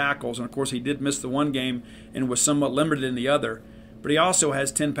 39 tackles, and of course he did miss the one game and was somewhat limited in the other. But he also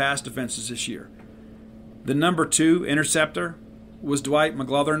has 10 pass defenses this year. The number 2 interceptor was Dwight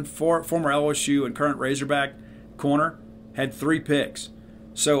McGlothern, former LSU and current Razorback corner, had 3 picks.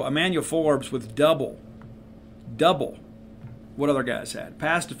 So Emmanuel Forbes with double what other guys had.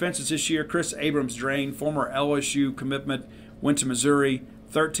 Pass defenses this year, Chris Abrams-Drain, former LSU commitment, went to Missouri,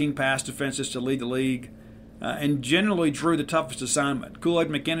 13 pass defenses to lead the league, and generally drew the toughest assignment. Kool-Aid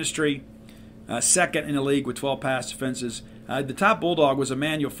McKinstry, second in the league with 12 pass defenses. The top Bulldog was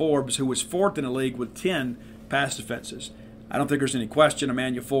Emmanuel Forbes, who was 4th in the league with 10 pass defenses. I don't think there's any question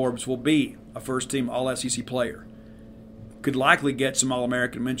Emmanuel Forbes will be a first-team All-SEC player. Could likely get some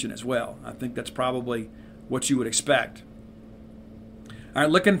All-American mention as well. I think that's probably what you would expect. All right,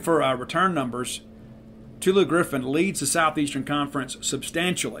 looking for return numbers, Tulu Griffin leads the Southeastern Conference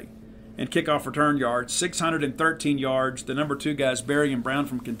substantially in kickoff return yards, 613 yards. The number 2 guys, Berry and Brown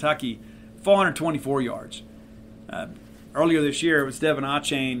from Kentucky, 424 yards. Earlier this year, it was Devin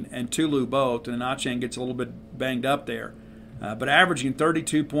Achane and Tulu both, and Achane gets a little bit banged up there. But averaging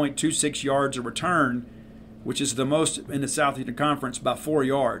 32.26 yards a return, which is the most in the Southeastern Conference, by 4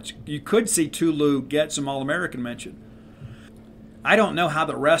 yards. You could see Tulu get some All-American mention. I don't know how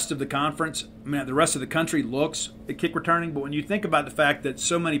the rest of the conference, the rest of the country looks at kick returning, but when you think about the fact that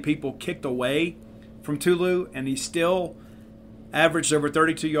so many people kicked away from Tulu and he still averaged over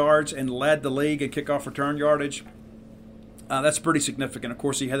 32 yards and led the league in kickoff return yardage, that's pretty significant. Of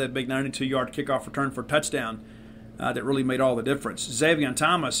course, he had that big 92-yard kickoff return for a touchdown that really made all the difference. Xavier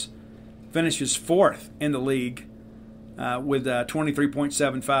Thomas finishes 4th in the league with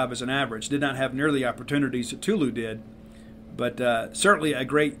 23.75 as an average. Did not have nearly the opportunities that Tulu did. But certainly a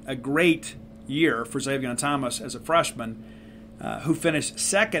great year for Xavier Thomas as a freshman, who finished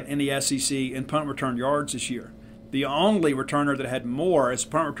 2nd in the SEC in punt return yards this year. The only returner that had more as a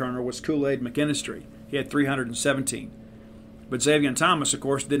punt returner was Kool-Aid McKinstry. He had 317. But Xavier Thomas, of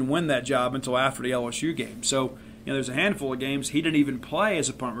course, didn't win that job until after the LSU game. So there's a handful of games he didn't even play as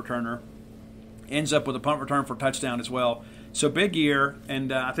a punt returner. Ends up with a punt return for a touchdown as well. So big year,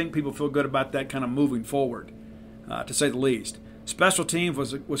 and I think people feel good about that kind of moving forward. To say the least. Special teams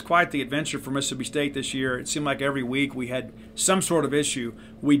was quite the adventure for Mississippi State this year. It seemed like every week we had some sort of issue.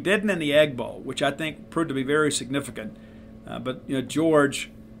 We didn't in the Egg Bowl, which I think proved to be very significant. But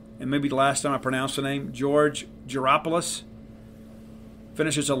George, and maybe the last time I pronounced the name, George Geropoulos,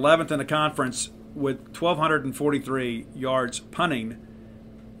 finishes 11th in the conference with 1,243 yards punting.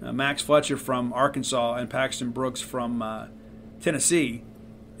 Max Fletcher from Arkansas and Paxton Brooks from Tennessee,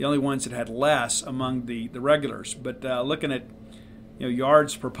 the only ones that had less among the regulars. But looking at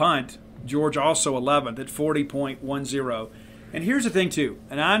yards per punt, George also 11th at 40.10. And here's the thing, too,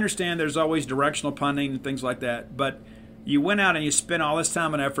 and I understand there's always directional punting and things like that, but you went out and you spent all this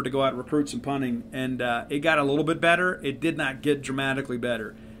time and effort to go out and recruit some punting, and it got a little bit better. It did not get dramatically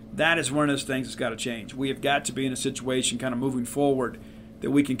better. That is one of those things that's got to change. We have got to be in a situation kind of moving forward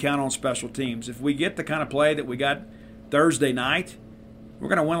that we can count on special teams. If we get the kind of play that we got Thursday night, we're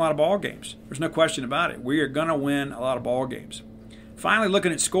going to win a lot of ball games. There's no question about it. We are going to win a lot of ball games. Finally,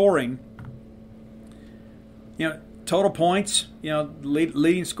 looking at scoring, total points,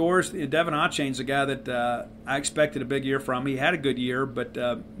 leading scores. Devin Achane's a guy that I expected a big year from. He had a good year, but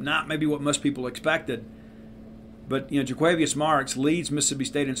not maybe what most people expected. But Jaquavius Marks leads Mississippi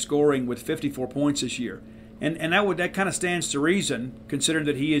State in scoring with 54 points this year, and that kind of stands to reason, considering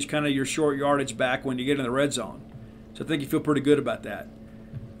that he is kind of your short yardage back when you get in the red zone. So I think you feel pretty good about that.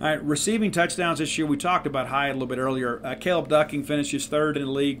 All right, receiving touchdowns this year, we talked about Hyatt a little bit earlier. Caleb Ducking finishes 3rd in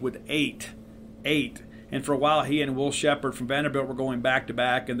the league with 8. And for a while, he and Will Shepard from Vanderbilt were going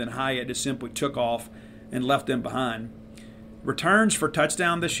back-to-back, and then Hyatt just simply took off and left them behind. Returns for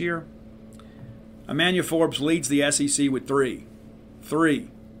touchdown this year, Emmanuel Forbes leads the SEC with 3. 3.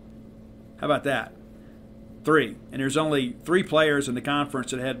 How about that? 3. And there's only 3 players in the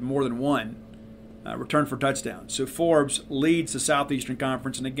conference that had more than 1 return for touchdown. So Forbes leads the Southeastern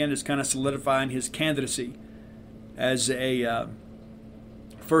Conference, and again, it's kind of solidifying his candidacy as a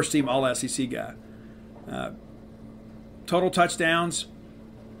first-team All-SEC guy. Total touchdowns,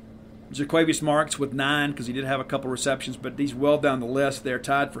 Jaquavius Marks with 9 because he did have a couple receptions, but he's well down the list. They're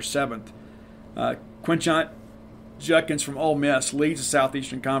tied for 7th. Quinshon Judkins from Ole Miss leads the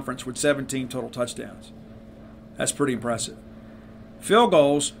Southeastern Conference with 17 total touchdowns. That's pretty impressive. Field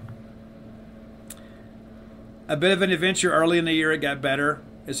goals, a bit of an adventure early in the year. It got better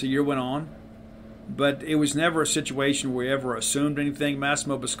as the year went on, but it was never a situation where we ever assumed anything.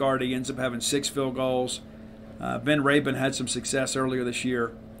 Massimo Biscardi ends up having 6 field goals. Ben Rabin had some success earlier this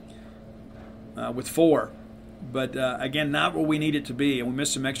year with 4. But, again, not where we need it to be. And we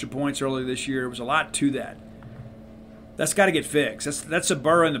missed some extra points earlier this year. There was a lot to that. That's got to get fixed. That's a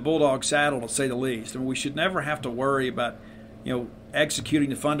burr in the Bulldog saddle, to say the least. I mean, we should never have to worry about, executing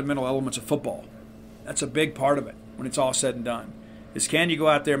the fundamental elements of football. That's a big part of it when it's all said and done, is can you go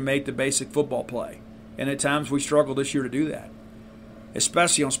out there and make the basic football play? And at times we struggle this year to do that,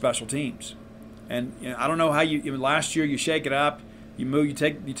 especially on special teams. And I don't know how last year you shake it up. You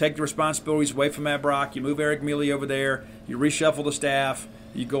take the responsibilities away from Matt Brock. You move Eric Mealy over there. You reshuffle the staff.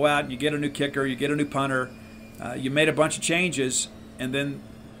 You go out and you get a new kicker. You get a new punter. You made a bunch of changes, and then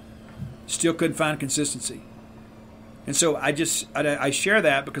still couldn't find consistency. And so I share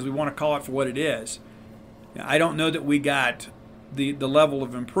that because we want to call it for what it is. I don't know that we got the level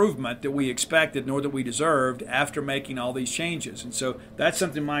of improvement that we expected nor that we deserved after making all these changes. And so that's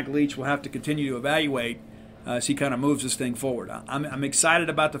something Mike Leach will have to continue to evaluate as he kind of moves this thing forward. I'm excited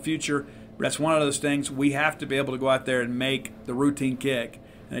about the future, but that's one of those things we have to be able to go out there and make the routine kick.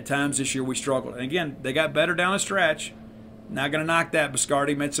 And at times this year we struggled. And again, they got better down the stretch. Not going to knock that.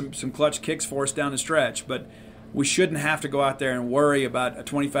 Biscardi made some clutch kicks for us down the stretch, but we shouldn't have to go out there and worry about a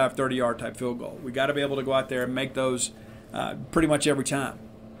 25, 30-yard type field goal. We got to be able to go out there and make those pretty much every time.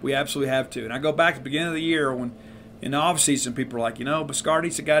 We absolutely have to. And I go back to the beginning of the year when in the offseason people are like,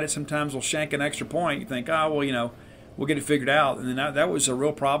 Biscardi's a guy that sometimes will shank an extra point. You think, we'll get it figured out. And then that was a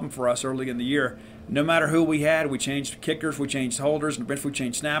real problem for us early in the year. No matter who we had, we changed kickers, we changed holders, and eventually we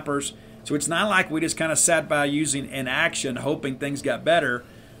changed snappers. So it's not like we just kind of sat by using inaction, hoping things got better.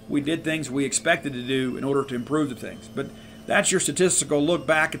 We did things we expected to do in order to improve the things. But that's your statistical look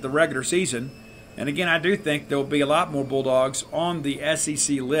back at the regular season. And again, I do think there will be a lot more Bulldogs on the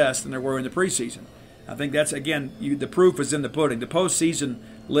SEC list than there were in the preseason. I think that's, again, the proof is in the pudding. The postseason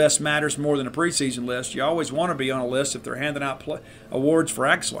list matters more than a preseason list. You always want to be on a list if they're handing out awards for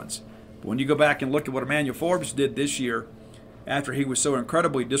excellence. But when you go back and look at what Emmanuel Forbes did this year after he was so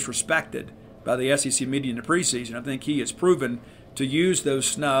incredibly disrespected by the SEC media in the preseason, I think he has proven to use those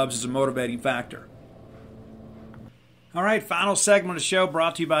snubs as a motivating factor. All right, final segment of the show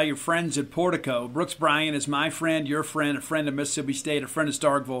brought to you by your friends at Portico. Brooks Bryan is my friend, your friend, a friend of Mississippi State, a friend of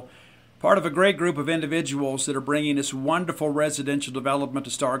Starkville, part of a great group of individuals that are bringing this wonderful residential development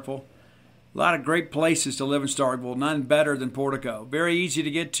to Starkville. A lot of great places to live in Starkville, none better than Portico. Very easy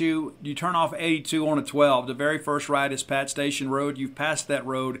to get to. You turn off 82 on a 12. The very first right is Pat Station Road. You've passed that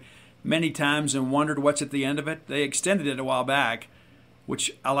road many times and wondered what's at the end of it. They extended it a while back,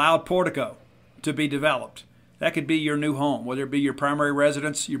 which allowed Portico to be developed. That could be your new home, whether it be your primary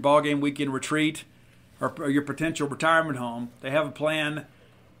residence, your ballgame weekend retreat, or your potential retirement home. They have a plan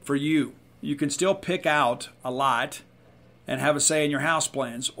for you. You can still pick out a lot and have a say in your house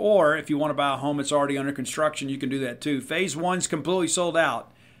plans. Or if you want to buy a home that's already under construction, you can do that too. Phase 1's completely sold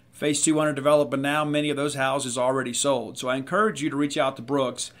out. Phase 2 under development now. Many of those houses already sold. So I encourage you to reach out to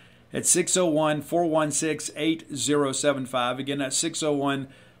Brooks at 601-416-8075. Again, that's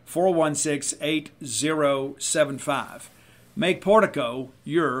 601-416-8075. Make Portico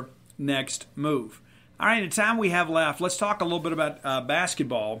your next move. All right, in the time we have left, let's talk a little bit about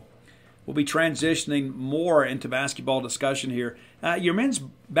basketball. We'll be transitioning more into basketball discussion here. Your men's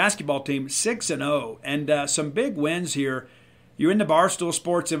basketball team, 6-0, and some big wins here. You're in the Barstool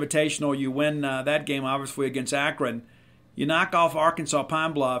Sports Invitational. You win that game, obviously, against Akron. You knock off Arkansas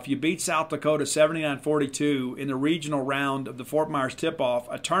Pine Bluff. You beat South Dakota 79-42 in the regional round of the Fort Myers Tip-Off,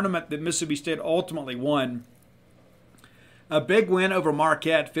 a tournament that Mississippi State ultimately won. A big win over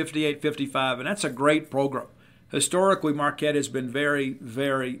Marquette, 58-55, and that's a great program. Historically, Marquette has been very,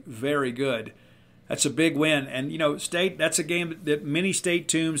 very, very good. That's a big win. And, State, that's a game that many State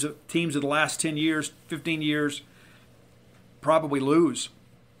teams of the last 10 years, 15 years probably lose.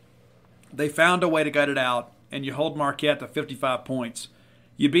 They found a way to gut it out, and you hold Marquette to 55 points.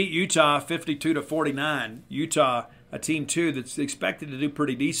 You beat Utah 52-49. Utah, a team, too, that's expected to do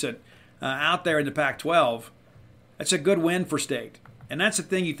pretty decent out there in the Pac-12. That's a good win for State. And that's the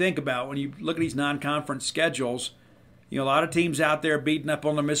thing you think about when you look at these non-conference schedules. You know, a lot of teams out there beating up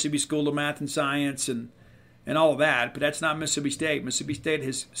on the Mississippi School of Math and Science and all of that, but that's not Mississippi State. Mississippi State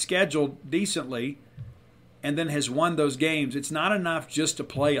has scheduled decently and then has won those games. It's not enough just to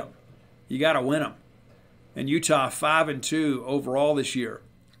play them. You got to win them. And Utah 5-2 overall this year.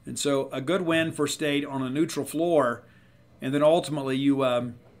 And so a good win for State on a neutral floor, and then ultimately you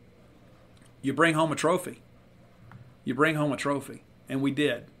bring home a trophy. You bring home a trophy, and we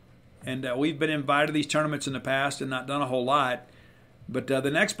did. And we've been invited to these tournaments in the past and not done a whole lot. But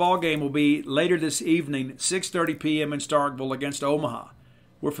the next ball game will be later this evening, 6:30 p.m. in Starkville against Omaha.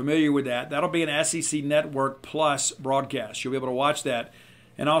 We're familiar with that. That'll be an SEC Network Plus broadcast. You'll be able to watch that.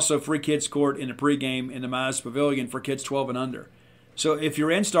 And also free kids court in the pregame in the Mize Pavilion for kids 12 and under. So if you're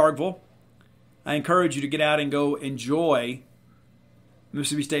in Starkville, I encourage you to get out and go enjoy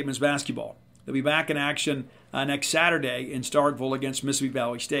Mississippi State men's basketball. They'll be back in action next Saturday in Starkville against Mississippi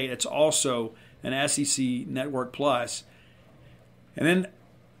Valley State. It's also an SEC Network Plus. And then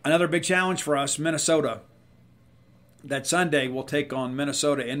another big challenge for us, Minnesota. That Sunday we'll take on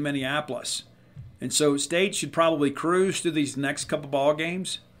Minnesota in Minneapolis. And so State should probably cruise through these next couple ball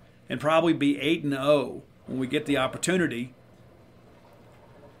games and probably be 8-0 when we get the opportunity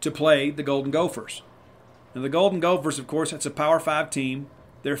to play the Golden Gophers. Now the Golden Gophers, of course, that's a Power 5 team.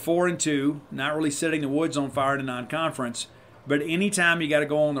 They're 4-2, not really setting the woods on fire in a non-conference. But anytime you got to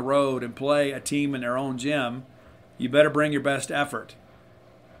go on the road and play a team in their own gym, you better bring your best effort.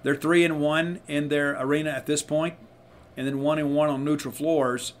 They're 3-1 in their arena at this point, and then 1-1 on neutral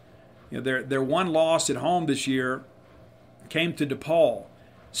floors. You know, their one loss at home this year came to DePaul,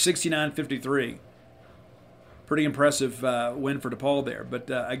 69-53. Pretty impressive win for DePaul there. But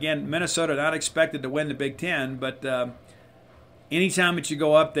again, Minnesota not expected to win the Big Ten, but anytime that you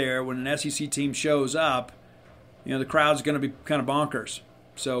go up there when an SEC team shows up, you know, the crowd's going to be kind of bonkers.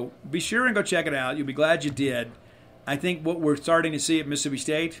 So be sure and go check it out. You'll be glad you did. I think what we're starting to see at Mississippi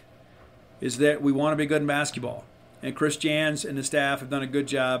State is that we want to be good in basketball. And Chris Jans and the staff have done a good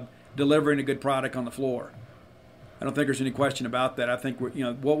job delivering a good product on the floor. I don't think there's any question about that. I think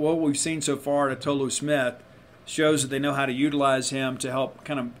what we've seen so far at Tolu Smith shows that they know how to utilize him to help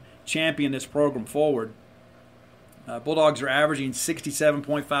kind of champion this program forward. Bulldogs are averaging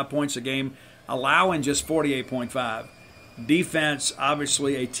 67.5 points a game, allowing just 48.5. Defense,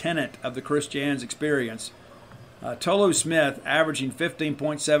 obviously a tenet of the Chris Jans experience. Tolu Smith averaging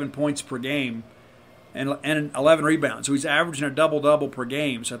 15.7 points per game and 11 rebounds. So he's averaging a double-double per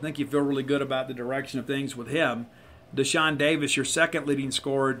game. So I think you feel really good about the direction of things with him. Deshaun Davis, your second leading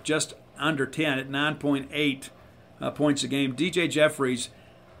scorer, just under 10 at 9.8 points a game. DJ Jeffries,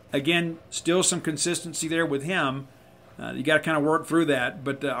 again, still some consistency there with him. You got to kind of work through that,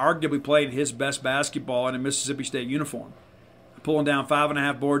 but arguably played his best basketball in a Mississippi State uniform. Pulling down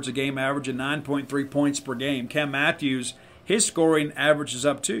 5.5 boards a game, averaging 9.3 points per game. Cam Matthews, his scoring average is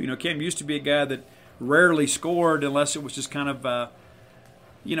up too. You know, Cam used to be a guy that rarely scored unless it was just kind of,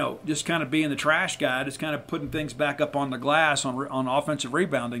 just kind of being the trash guy, just kind of putting things back up on the glass on offensive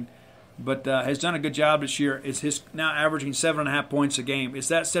rebounding. But has done a good job this year. Is his now averaging 7.5 points a game. Is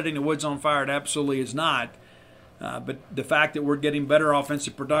that setting the woods on fire? It absolutely is not. But the fact that we're getting better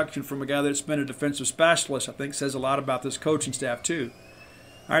offensive production from a guy that's been a defensive specialist, I think, says a lot about this coaching staff too.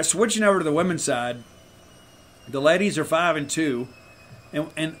 All right, switching over to the women's side, the ladies are 5-2,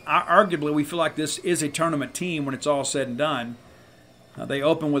 and arguably we feel like this is a tournament team when it's all said and done. They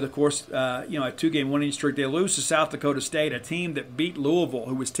open with, of course, a 2-game winning streak. They lose to South Dakota State, a team that beat Louisville,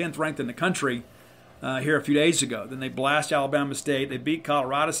 who was 10th ranked in the country here a few days ago. Then they blast Alabama State. They beat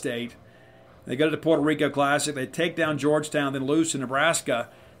Colorado State. They go to the Puerto Rico Classic. They take down Georgetown, then lose to Nebraska,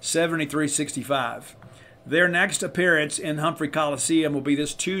 73-65. Their next appearance in Humphrey Coliseum will be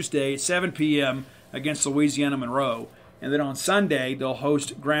this Tuesday at 7 p.m. against Louisiana Monroe. And then on Sunday, they'll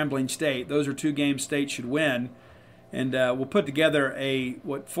host Grambling State. Those are 2 games State should win. And we'll put together a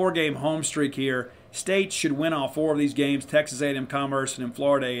 4-game home streak here. State should win all 4 of these games, Texas A&M Commerce and then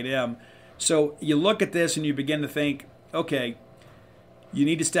Florida A&M. So you look at this and you begin to think, okay, you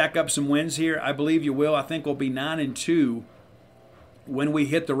need to stack up some wins here. I believe you will. I think we'll be 9-2 when we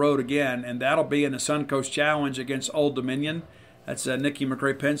hit the road again, and that'll be in the Suncoast Challenge against Old Dominion. That's Nikki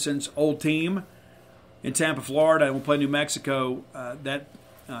McRae-Penson's old team in Tampa, Florida, and we'll play New Mexico that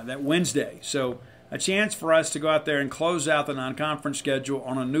Wednesday. So a chance for us to go out there and close out the non-conference schedule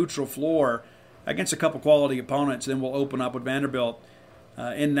on a neutral floor against a couple quality opponents. Then we'll open up with Vanderbilt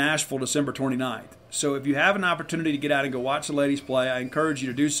in Nashville, December 29th. So if you have an opportunity to get out and go watch the ladies play, I encourage you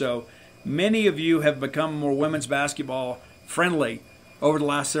to do so. Many of you have become more women's basketball friendly over the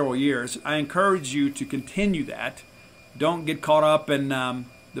last several years. I encourage you to continue that. Don't get caught up in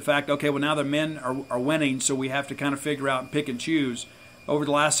the fact, okay, well now the men are winning, so we have to kind of figure out and pick and choose. Over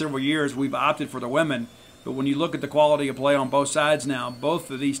the last several years, we've opted for the women. But when you look at the quality of play on both sides now,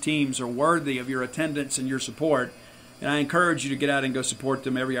 both of these teams are worthy of your attendance and your support. And I encourage you to get out and go support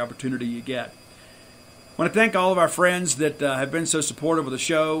them every opportunity you get. I want to thank all of our friends that have been so supportive of the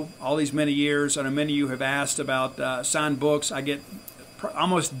show all these many years. I know many of you have asked about signed books. I get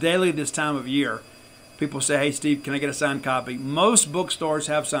almost daily this time of year. People say, hey, Steve, can I get a signed copy? Most bookstores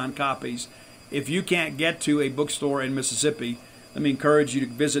have signed copies. If you can't get to a bookstore in Mississippi, let me encourage you to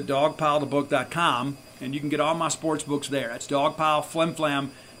visit dogpilethebook.com, and you can get all my sports books there. That's Dogpile, Flim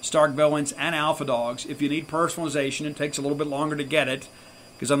Flam, Stark Villains, and Alpha Dogs. If you need personalization, it takes a little bit longer to get it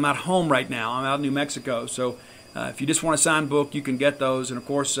because I'm not home right now. I'm out in New Mexico. So if you just want a signed book, you can get those. And, of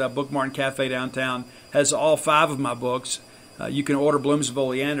course, Bookmart and Cafe downtown has all 5 of my books. You can order Blooms of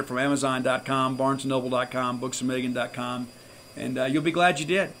Oleander from Amazon.com, BarnesandNoble.com, BooksAMillion.com, and you'll be glad you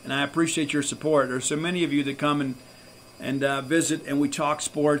did. And I appreciate your support. There's so many of you that come and visit, and we talk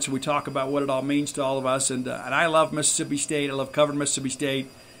sports, and we talk about what it all means to all of us. And I love Mississippi State. I love covering Mississippi State,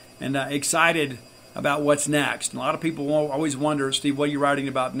 and excited about what's next. And a lot of people always wonder, Steve, what are you writing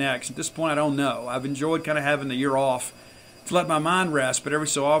about next? At this point, I don't know. I've enjoyed kind of having the year off to let my mind rest, but every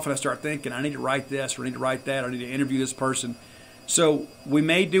so often I start thinking, I need to write this, or I need to write that, or I need to interview this person. So we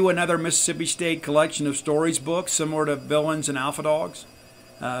may do another Mississippi State collection of stories books similar to Villains and Alpha Dogs.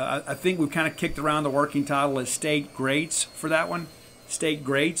 I think we've kind of kicked around the working title as State Greats for that one. State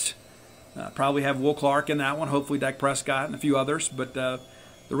Greats. Probably have Will Clark in that one, hopefully Dak Prescott and a few others. But the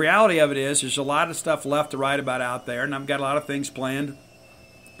reality of it is there's a lot of stuff left to write about out there, and I've got a lot of things planned.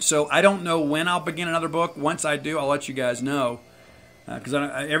 So I don't know when I'll begin another book. Once I do, I'll let you guys know. Because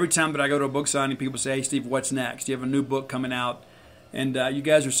every time that I go to a book signing, people say, hey, Steve, what's next? You have a new book coming out. And you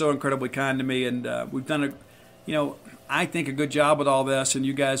guys are so incredibly kind to me, and we've done I think a good job with all this, and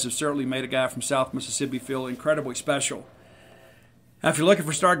you guys have certainly made a guy from South Mississippi feel incredibly special. Now, if you're looking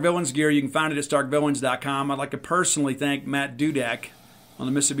for Stark Villains gear, you can find it at starkvillains.com. I'd like to personally thank Matt Dudek on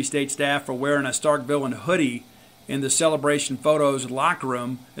the Mississippi State staff for wearing a Stark Villain hoodie in the celebration photos in the locker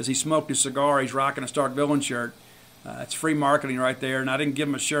room. As he smoked his cigar, he's rocking a Stark Villain shirt. It's free marketing right there, and I didn't give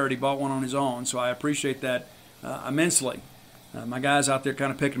him a shirt. He bought one on his own, so I appreciate that immensely. My guy's out there kind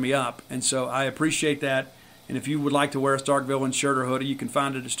of picking me up, and so I appreciate that. And if you would like to wear a Stark Villains shirt or hoodie, you can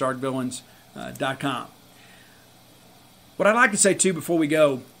find it at starkvillains.com. What I'd like to say, too, before we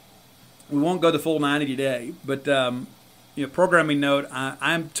go, we won't go the full 90 today, but programming note,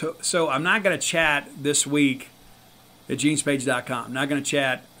 I'm not going to chat this week at genespage.com. I'm not going to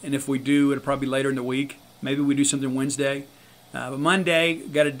chat, and if we do, it'll probably be later in the week. Maybe we do something Wednesday. But Monday,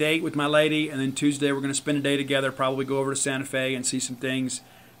 got a date with my lady, and then Tuesday we're going to spend a day together, probably go over to Santa Fe and see some things.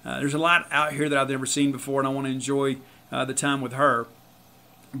 There's a lot out here that I've never seen before, and I want to enjoy the time with her.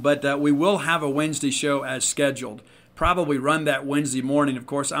 But we will have a Wednesday show as scheduled. Probably run that Wednesday morning. Of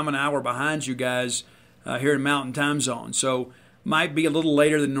course, I'm an hour behind you guys here in Mountain Time Zone, so might be a little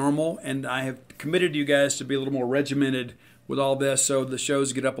later than normal, and I have committed you guys to be a little more regimented with all this so the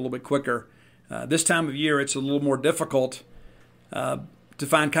shows get up a little bit quicker. This time of year, it's a little more difficult to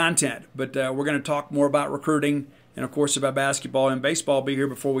find content, but we're going to talk more about recruiting and, of course, about basketball and baseball will be here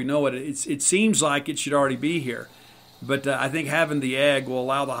before we know it. It seems like it should already be here, but I think having the egg will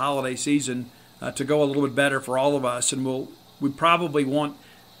allow the holiday season to go a little bit better for all of us, and we probably won't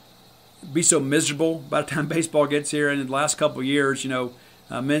be so miserable by the time baseball gets here. And in the last couple of years,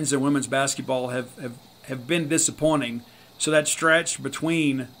 men's and women's basketball have been disappointing, so that stretch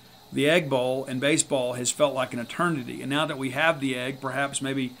between the Egg Bowl and baseball has felt like an eternity. And now that we have the egg, perhaps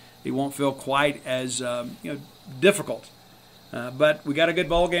maybe it won't feel quite as difficult. But we got a good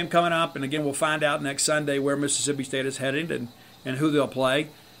bowl game coming up, and again, we'll find out next Sunday where Mississippi State is headed and who they'll play.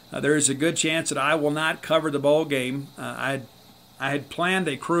 There is a good chance that I will not cover the bowl game. I had planned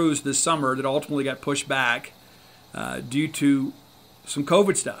a cruise this summer that ultimately got pushed back due to some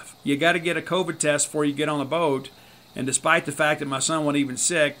COVID stuff. You got to get a COVID test before you get on the boat, and despite the fact that my son wasn't even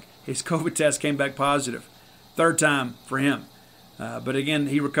sick, his COVID test came back positive. Third time for him. But again,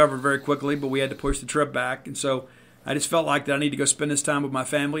 he recovered very quickly, but we had to push the trip back. And so I just felt like that I need to go spend this time with my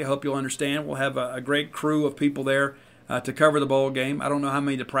family. I hope you'll understand. We'll have a great crew of people there to cover the bowl game. I don't know how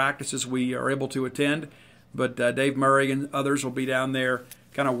many of the practices we are able to attend, but Dave Murray and others will be down there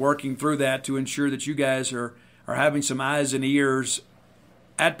kind of working through that to ensure that you guys are having some eyes and ears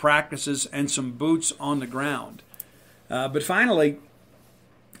at practices and some boots on the ground. But finally,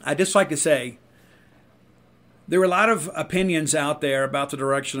 I'd just like to say there were a lot of opinions out there about the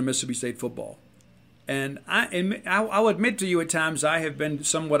direction of Mississippi State football. And I'll admit to you at times I have been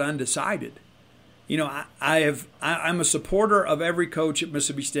somewhat undecided. You know, I'm a supporter of every coach at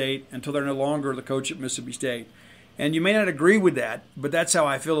Mississippi State until they're no longer the coach at Mississippi State. And you may not agree with that, but that's how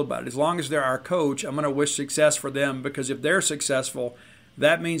I feel about it. As long as they're our coach, I'm going to wish success for them, because if they're successful,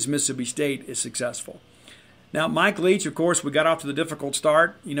 that means Mississippi State is successful. Now, Mike Leach, of course, we got off to the difficult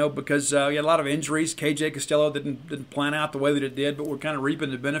start, you know, because we had a lot of injuries. KJ Costello didn't plan out the way that it did, but we're kind of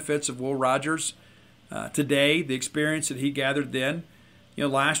reaping the benefits of Will Rogers today, the experience that he gathered then. You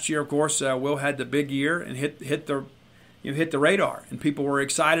know, last year, of course, Will had the big year and hit the radar, and people were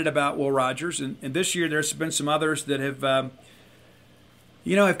excited about Will Rogers. And this year, there's been some others that have kind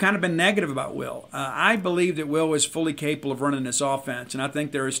of been negative about Will. I believe that Will is fully capable of running this offense, and I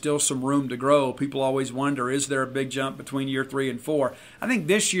think there is still some room to grow. People always wonder, is there a big jump between year 3 and 4? I think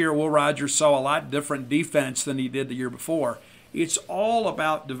this year Will Rogers saw a lot different defense than he did the year before. It's all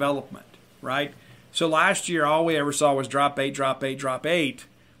about development, right? So last year, all we ever saw was drop 8, drop 8, drop 8.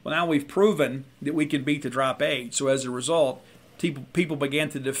 Well, now we've proven that we can beat the drop 8. So as a result, people began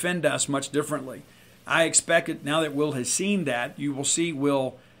to defend us much differently. I expect it now that Will has seen that, you will see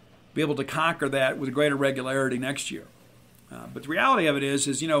Will be able to conquer that with greater regularity next year. But the reality of it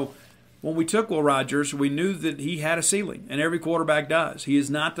is, you know, when we took Will Rogers, we knew that he had a ceiling, and every quarterback does. He is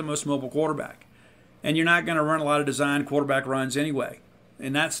not the most mobile quarterback. And you're not going to run a lot of design quarterback runs anyway.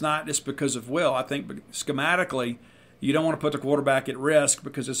 And that's not just because of Will. I think schematically, you don't want to put the quarterback at risk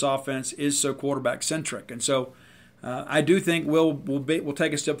because this offense is so quarterback-centric. And so I do think Will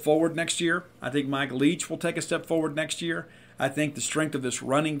take a step forward next year. I think Mike Leach will take a step forward next year. I think the strength of this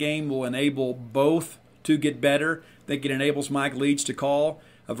running game will enable both to get better. I think it enables Mike Leach to call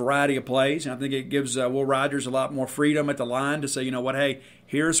a variety of plays. And I think it gives Will Rogers a lot more freedom at the line to say, you know what, hey,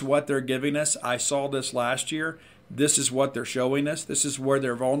 here's what they're giving us. I saw this last year. This is what they're showing us. This is where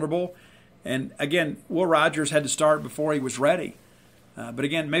they're vulnerable. And again, Will Rogers had to start before he was ready. But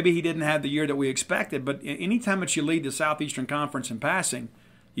again, maybe he didn't have the year that we expected. But anytime that you lead the Southeastern Conference in passing,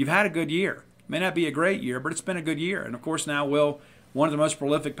 you've had a good year. It may not be a great year, but it's been a good year. And of course now Will, one of the most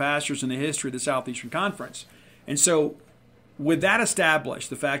prolific passers in the history of the Southeastern Conference. And so with that established,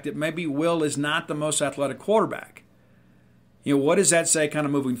 the fact that maybe Will is not the most athletic quarterback, you know, what does that say kind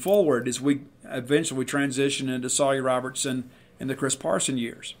of moving forward as we eventually transition into Sawyer Robertson and the Chris Parson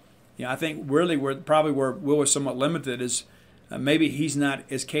years? You know, I think really where Will is somewhat limited is maybe he's not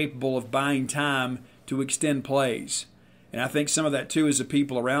as capable of buying time to extend plays. And I think some of that, too, is the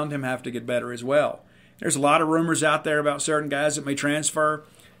people around him have to get better as well. There's a lot of rumors out there about certain guys that may transfer.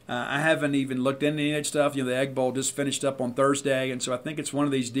 I haven't even looked into any of that stuff. You know, the Egg Bowl just finished up on Thursday, and so I think it's one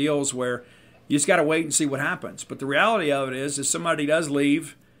of these deals where you just got to wait and see what happens. But the reality of it is, if somebody does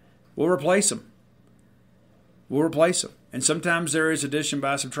leave, we'll replace them. We'll replace them. And sometimes there is addition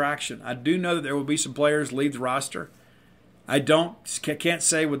by subtraction. I do know that there will be some players leave the roster. I can't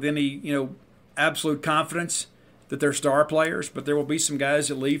say with any, absolute confidence that they're star players, but there will be some guys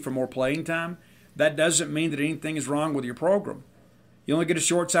that leave for more playing time. That doesn't mean that anything is wrong with your program. You only get a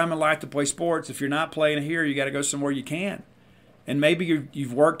short time in life to play sports. If you're not playing here, you got to go somewhere you can. And maybe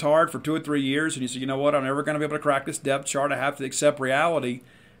you've worked hard for 2 or 3 years, and you say, you know what, I'm never going to be able to crack this depth chart. I have to accept reality.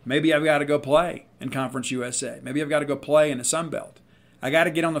 Maybe I've got to go play in Conference USA. Maybe I've got to go play in the Sun Belt. I got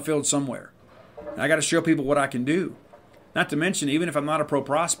to get on the field somewhere. I got to show people what I can do. Not to mention, even if I'm not a pro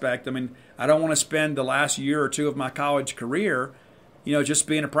prospect, I don't want to spend the last year or two of my college career, just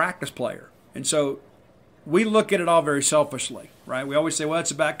being a practice player. And so we look at it all very selfishly, right? We always say, well,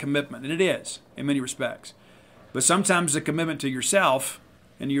 it's about commitment, and it is in many respects. But sometimes the commitment to yourself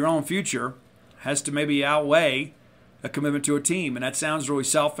and your own future has to maybe outweigh a commitment to a team. And that sounds really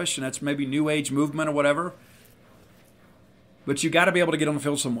selfish, and that's maybe new age movement or whatever. But you got to be able to get on the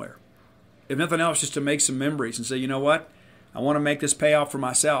field somewhere. If nothing else, just to make some memories and say, you know what? I want to make this pay off for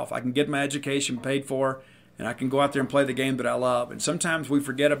myself. I can get my education paid for, and I can go out there and play the game that I love. And sometimes we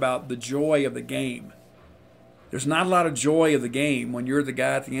forget about the joy of the game. There's not a lot of joy of the game when you're the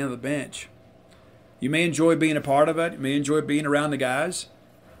guy at the end of the bench. You may enjoy being a part of it. You may enjoy being around the guys.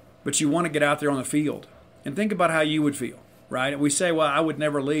 But you want to get out there on the field. And think about how you would feel, right? We say, well, I would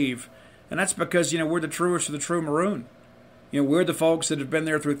never leave. And that's because, we're the truest of the true maroon. We're the folks that have been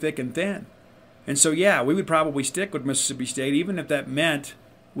there through thick and thin. And so, yeah, we would probably stick with Mississippi State, even if that meant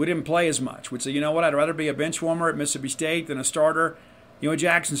we didn't play as much. We'd say, you know what, I'd rather be a bench warmer at Mississippi State than a starter, at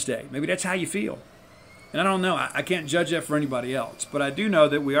Jackson State. Maybe that's how you feel. And I don't know. I can't judge that for anybody else. But I do know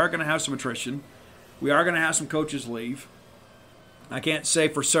that we are going to have some attrition. We are going to have some coaches leave. I can't say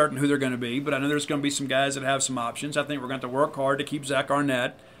for certain who they're going to be, but I know there's going to be some guys that have some options. I think we're going to have to work hard to keep Zach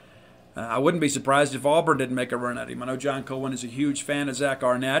Arnett. I wouldn't be surprised if Auburn didn't make a run at him. I know John Cohen is a huge fan of Zach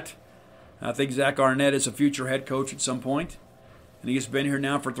Arnett. I think Zach Arnett is a future head coach at some point. And he has been here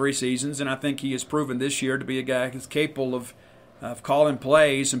now for 3 seasons, and I think he has proven this year to be a guy who's capable of calling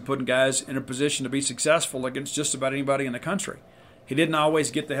plays and putting guys in a position to be successful against just about anybody in the country. He didn't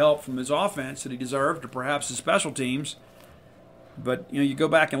always get the help from his offense that he deserved, or perhaps his special teams. But you go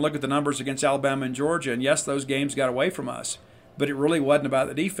back and look at the numbers against Alabama and Georgia, and yes, those games got away from us, but it really wasn't about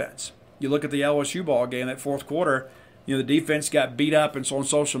the defense. You look at the LSU ball game, that fourth quarter, the defense got beat up and so on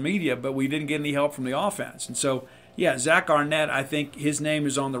social media, but we didn't get any help from the offense. And so, yeah, Zach Arnett, I think his name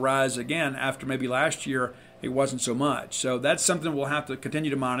is on the rise again after maybe last year it wasn't so much. So that's something we'll have to continue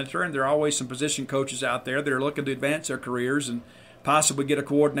to monitor, and there are always some position coaches out there that are looking to advance their careers and possibly get a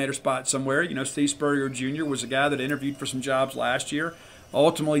coordinator spot somewhere. Steve Spurrier Jr. was a guy that interviewed for some jobs last year,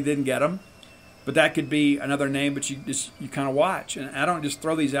 ultimately didn't get them. But that could be another name, but you kind of watch. And I don't just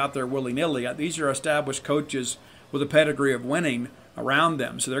throw these out there willy-nilly. These are established coaches with a pedigree of winning around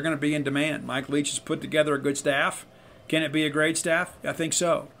them, so they're going to be in demand. Mike Leach has put together a good staff. Can it be a great staff? I think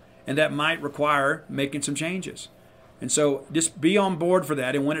so. And that might require making some changes. And so just be on board for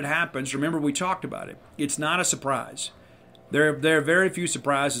that. And when it happens, remember we talked about it. It's not a surprise. There are very few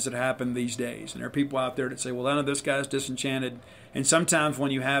surprises that happen these days. And there are people out there that say, well, I know this guy's disenchanted. And sometimes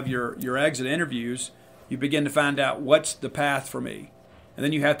when you have your exit interviews, you begin to find out what's the path for me. And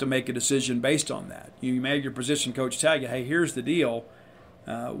then you have to make a decision based on that. You may have your position coach tell you, hey, here's the deal.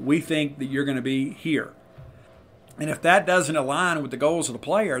 We think that you're going to be here. And if that doesn't align with the goals of the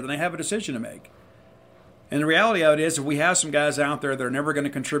player, then they have a decision to make. And the reality of it is, if we have some guys out there that are never going to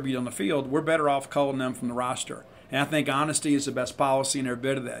contribute on the field, we're better off calling them from the roster. And I think honesty is the best policy in every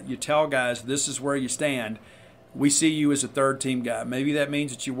bit of that. You tell guys, this is where you stand. We see you as a third-team guy. Maybe that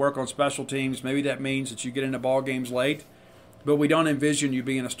means that you work on special teams. Maybe that means that you get into ball games late. But we don't envision you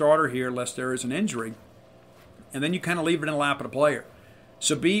being a starter here unless there is an injury. And then you kind of leave it in the lap of the player.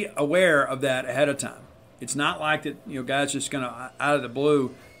 So be aware of that ahead of time. It's not like that guys just going to, out of the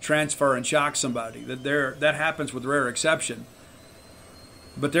blue, transfer and shock somebody. That happens with rare exception.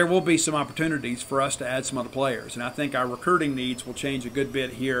 But there will be some opportunities for us to add some other players. And I think our recruiting needs will change a good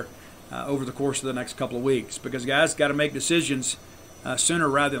bit here over the course of the next couple of weeks, because guys got to make decisions sooner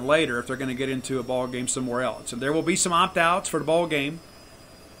rather than later if they're going to get into a ball game somewhere else. And there will be some opt-outs for the ball game.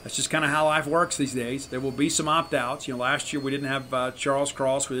 That's just kind of how life works these days. There will be some opt-outs. Last year we didn't have Charles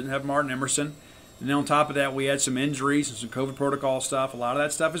Cross. We didn't have Martin Emerson. And then on top of that, we had some injuries and some COVID protocol stuff. A lot of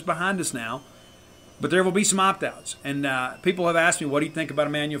that stuff is behind us now. But there will be some opt-outs. And people have asked me, what do you think about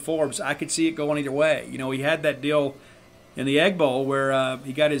Emmanuel Forbes? I could see it going either way. He had that deal in the Egg Bowl where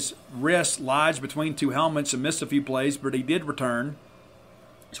he got his wrist lodged between 2 helmets and missed a few plays, but he did return.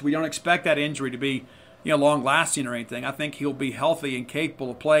 So we don't expect that injury to be long-lasting or anything. I think he'll be healthy and capable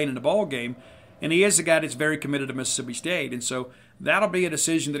of playing in the ball game. And he is a guy that's very committed to Mississippi State. And so that'll be a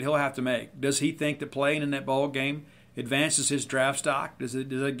decision that he'll have to make. Does he think that playing in that ball game advances his draft stock? Does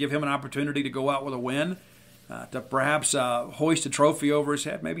it give him an opportunity to go out with a win, to perhaps hoist a trophy over his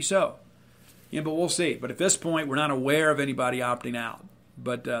head? Maybe so. But we'll see. But at this point, we're not aware of anybody opting out.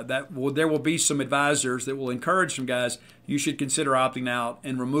 But there will be some advisors that will encourage some guys, you should consider opting out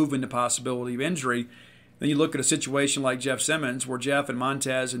and removing the possibility of injury. Then you look at a situation like Jeff Simmons, where Jeff and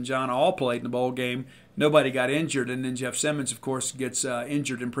Montez and John all played in the bowl game. Nobody got injured, and then Jeff Simmons, of course, gets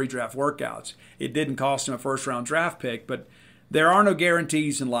injured in pre-draft workouts. It didn't cost him a first-round draft pick, but there are no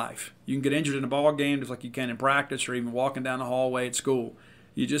guarantees in life. You can get injured in a ball game just like you can in practice or even walking down the hallway at school.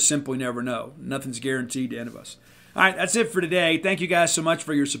 You just simply never know. Nothing's guaranteed to any of us. All right, that's it for today. Thank you guys so much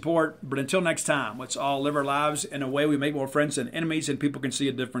for your support. But until next time, let's all live our lives in a way we make more friends than enemies, and people can see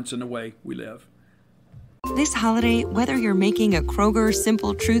a difference in the way we live. This holiday, whether you're making a Kroger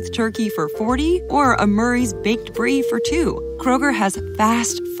Simple Truth Turkey for 40 or a Murray's Baked Brie for 2, Kroger has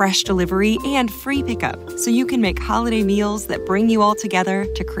fast, fresh delivery and free pickup, so you can make holiday meals that bring you all together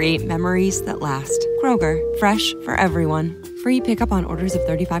to create memories that last. Kroger, fresh for everyone. Free pickup on orders of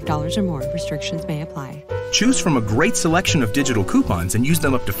 $35 or more. Restrictions may apply. Choose from a great selection of digital coupons and use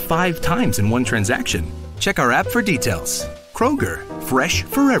them up to 5 times in one transaction. Check our app for details. Kroger, fresh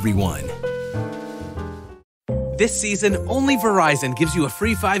for everyone. This season, only Verizon gives you a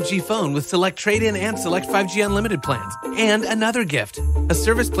free 5G phone with select trade-in and select 5G unlimited plans. And another gift. A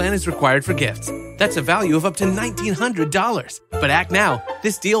service plan is required for gifts. That's a value of up to $1,900. But act now.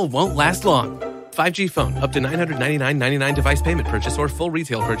 This deal won't last long. 5G phone, up to $999.99 device payment purchase or full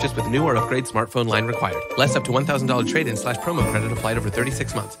retail purchase with new or upgrade smartphone line required. Less up to $1,000 trade-in/promo credit applied over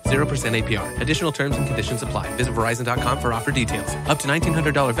 36 months. 0% APR. Additional terms and conditions apply. Visit Verizon.com for offer details. Up to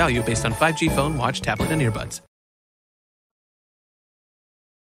 $1,900 value based on 5G phone, watch, tablet, and earbuds.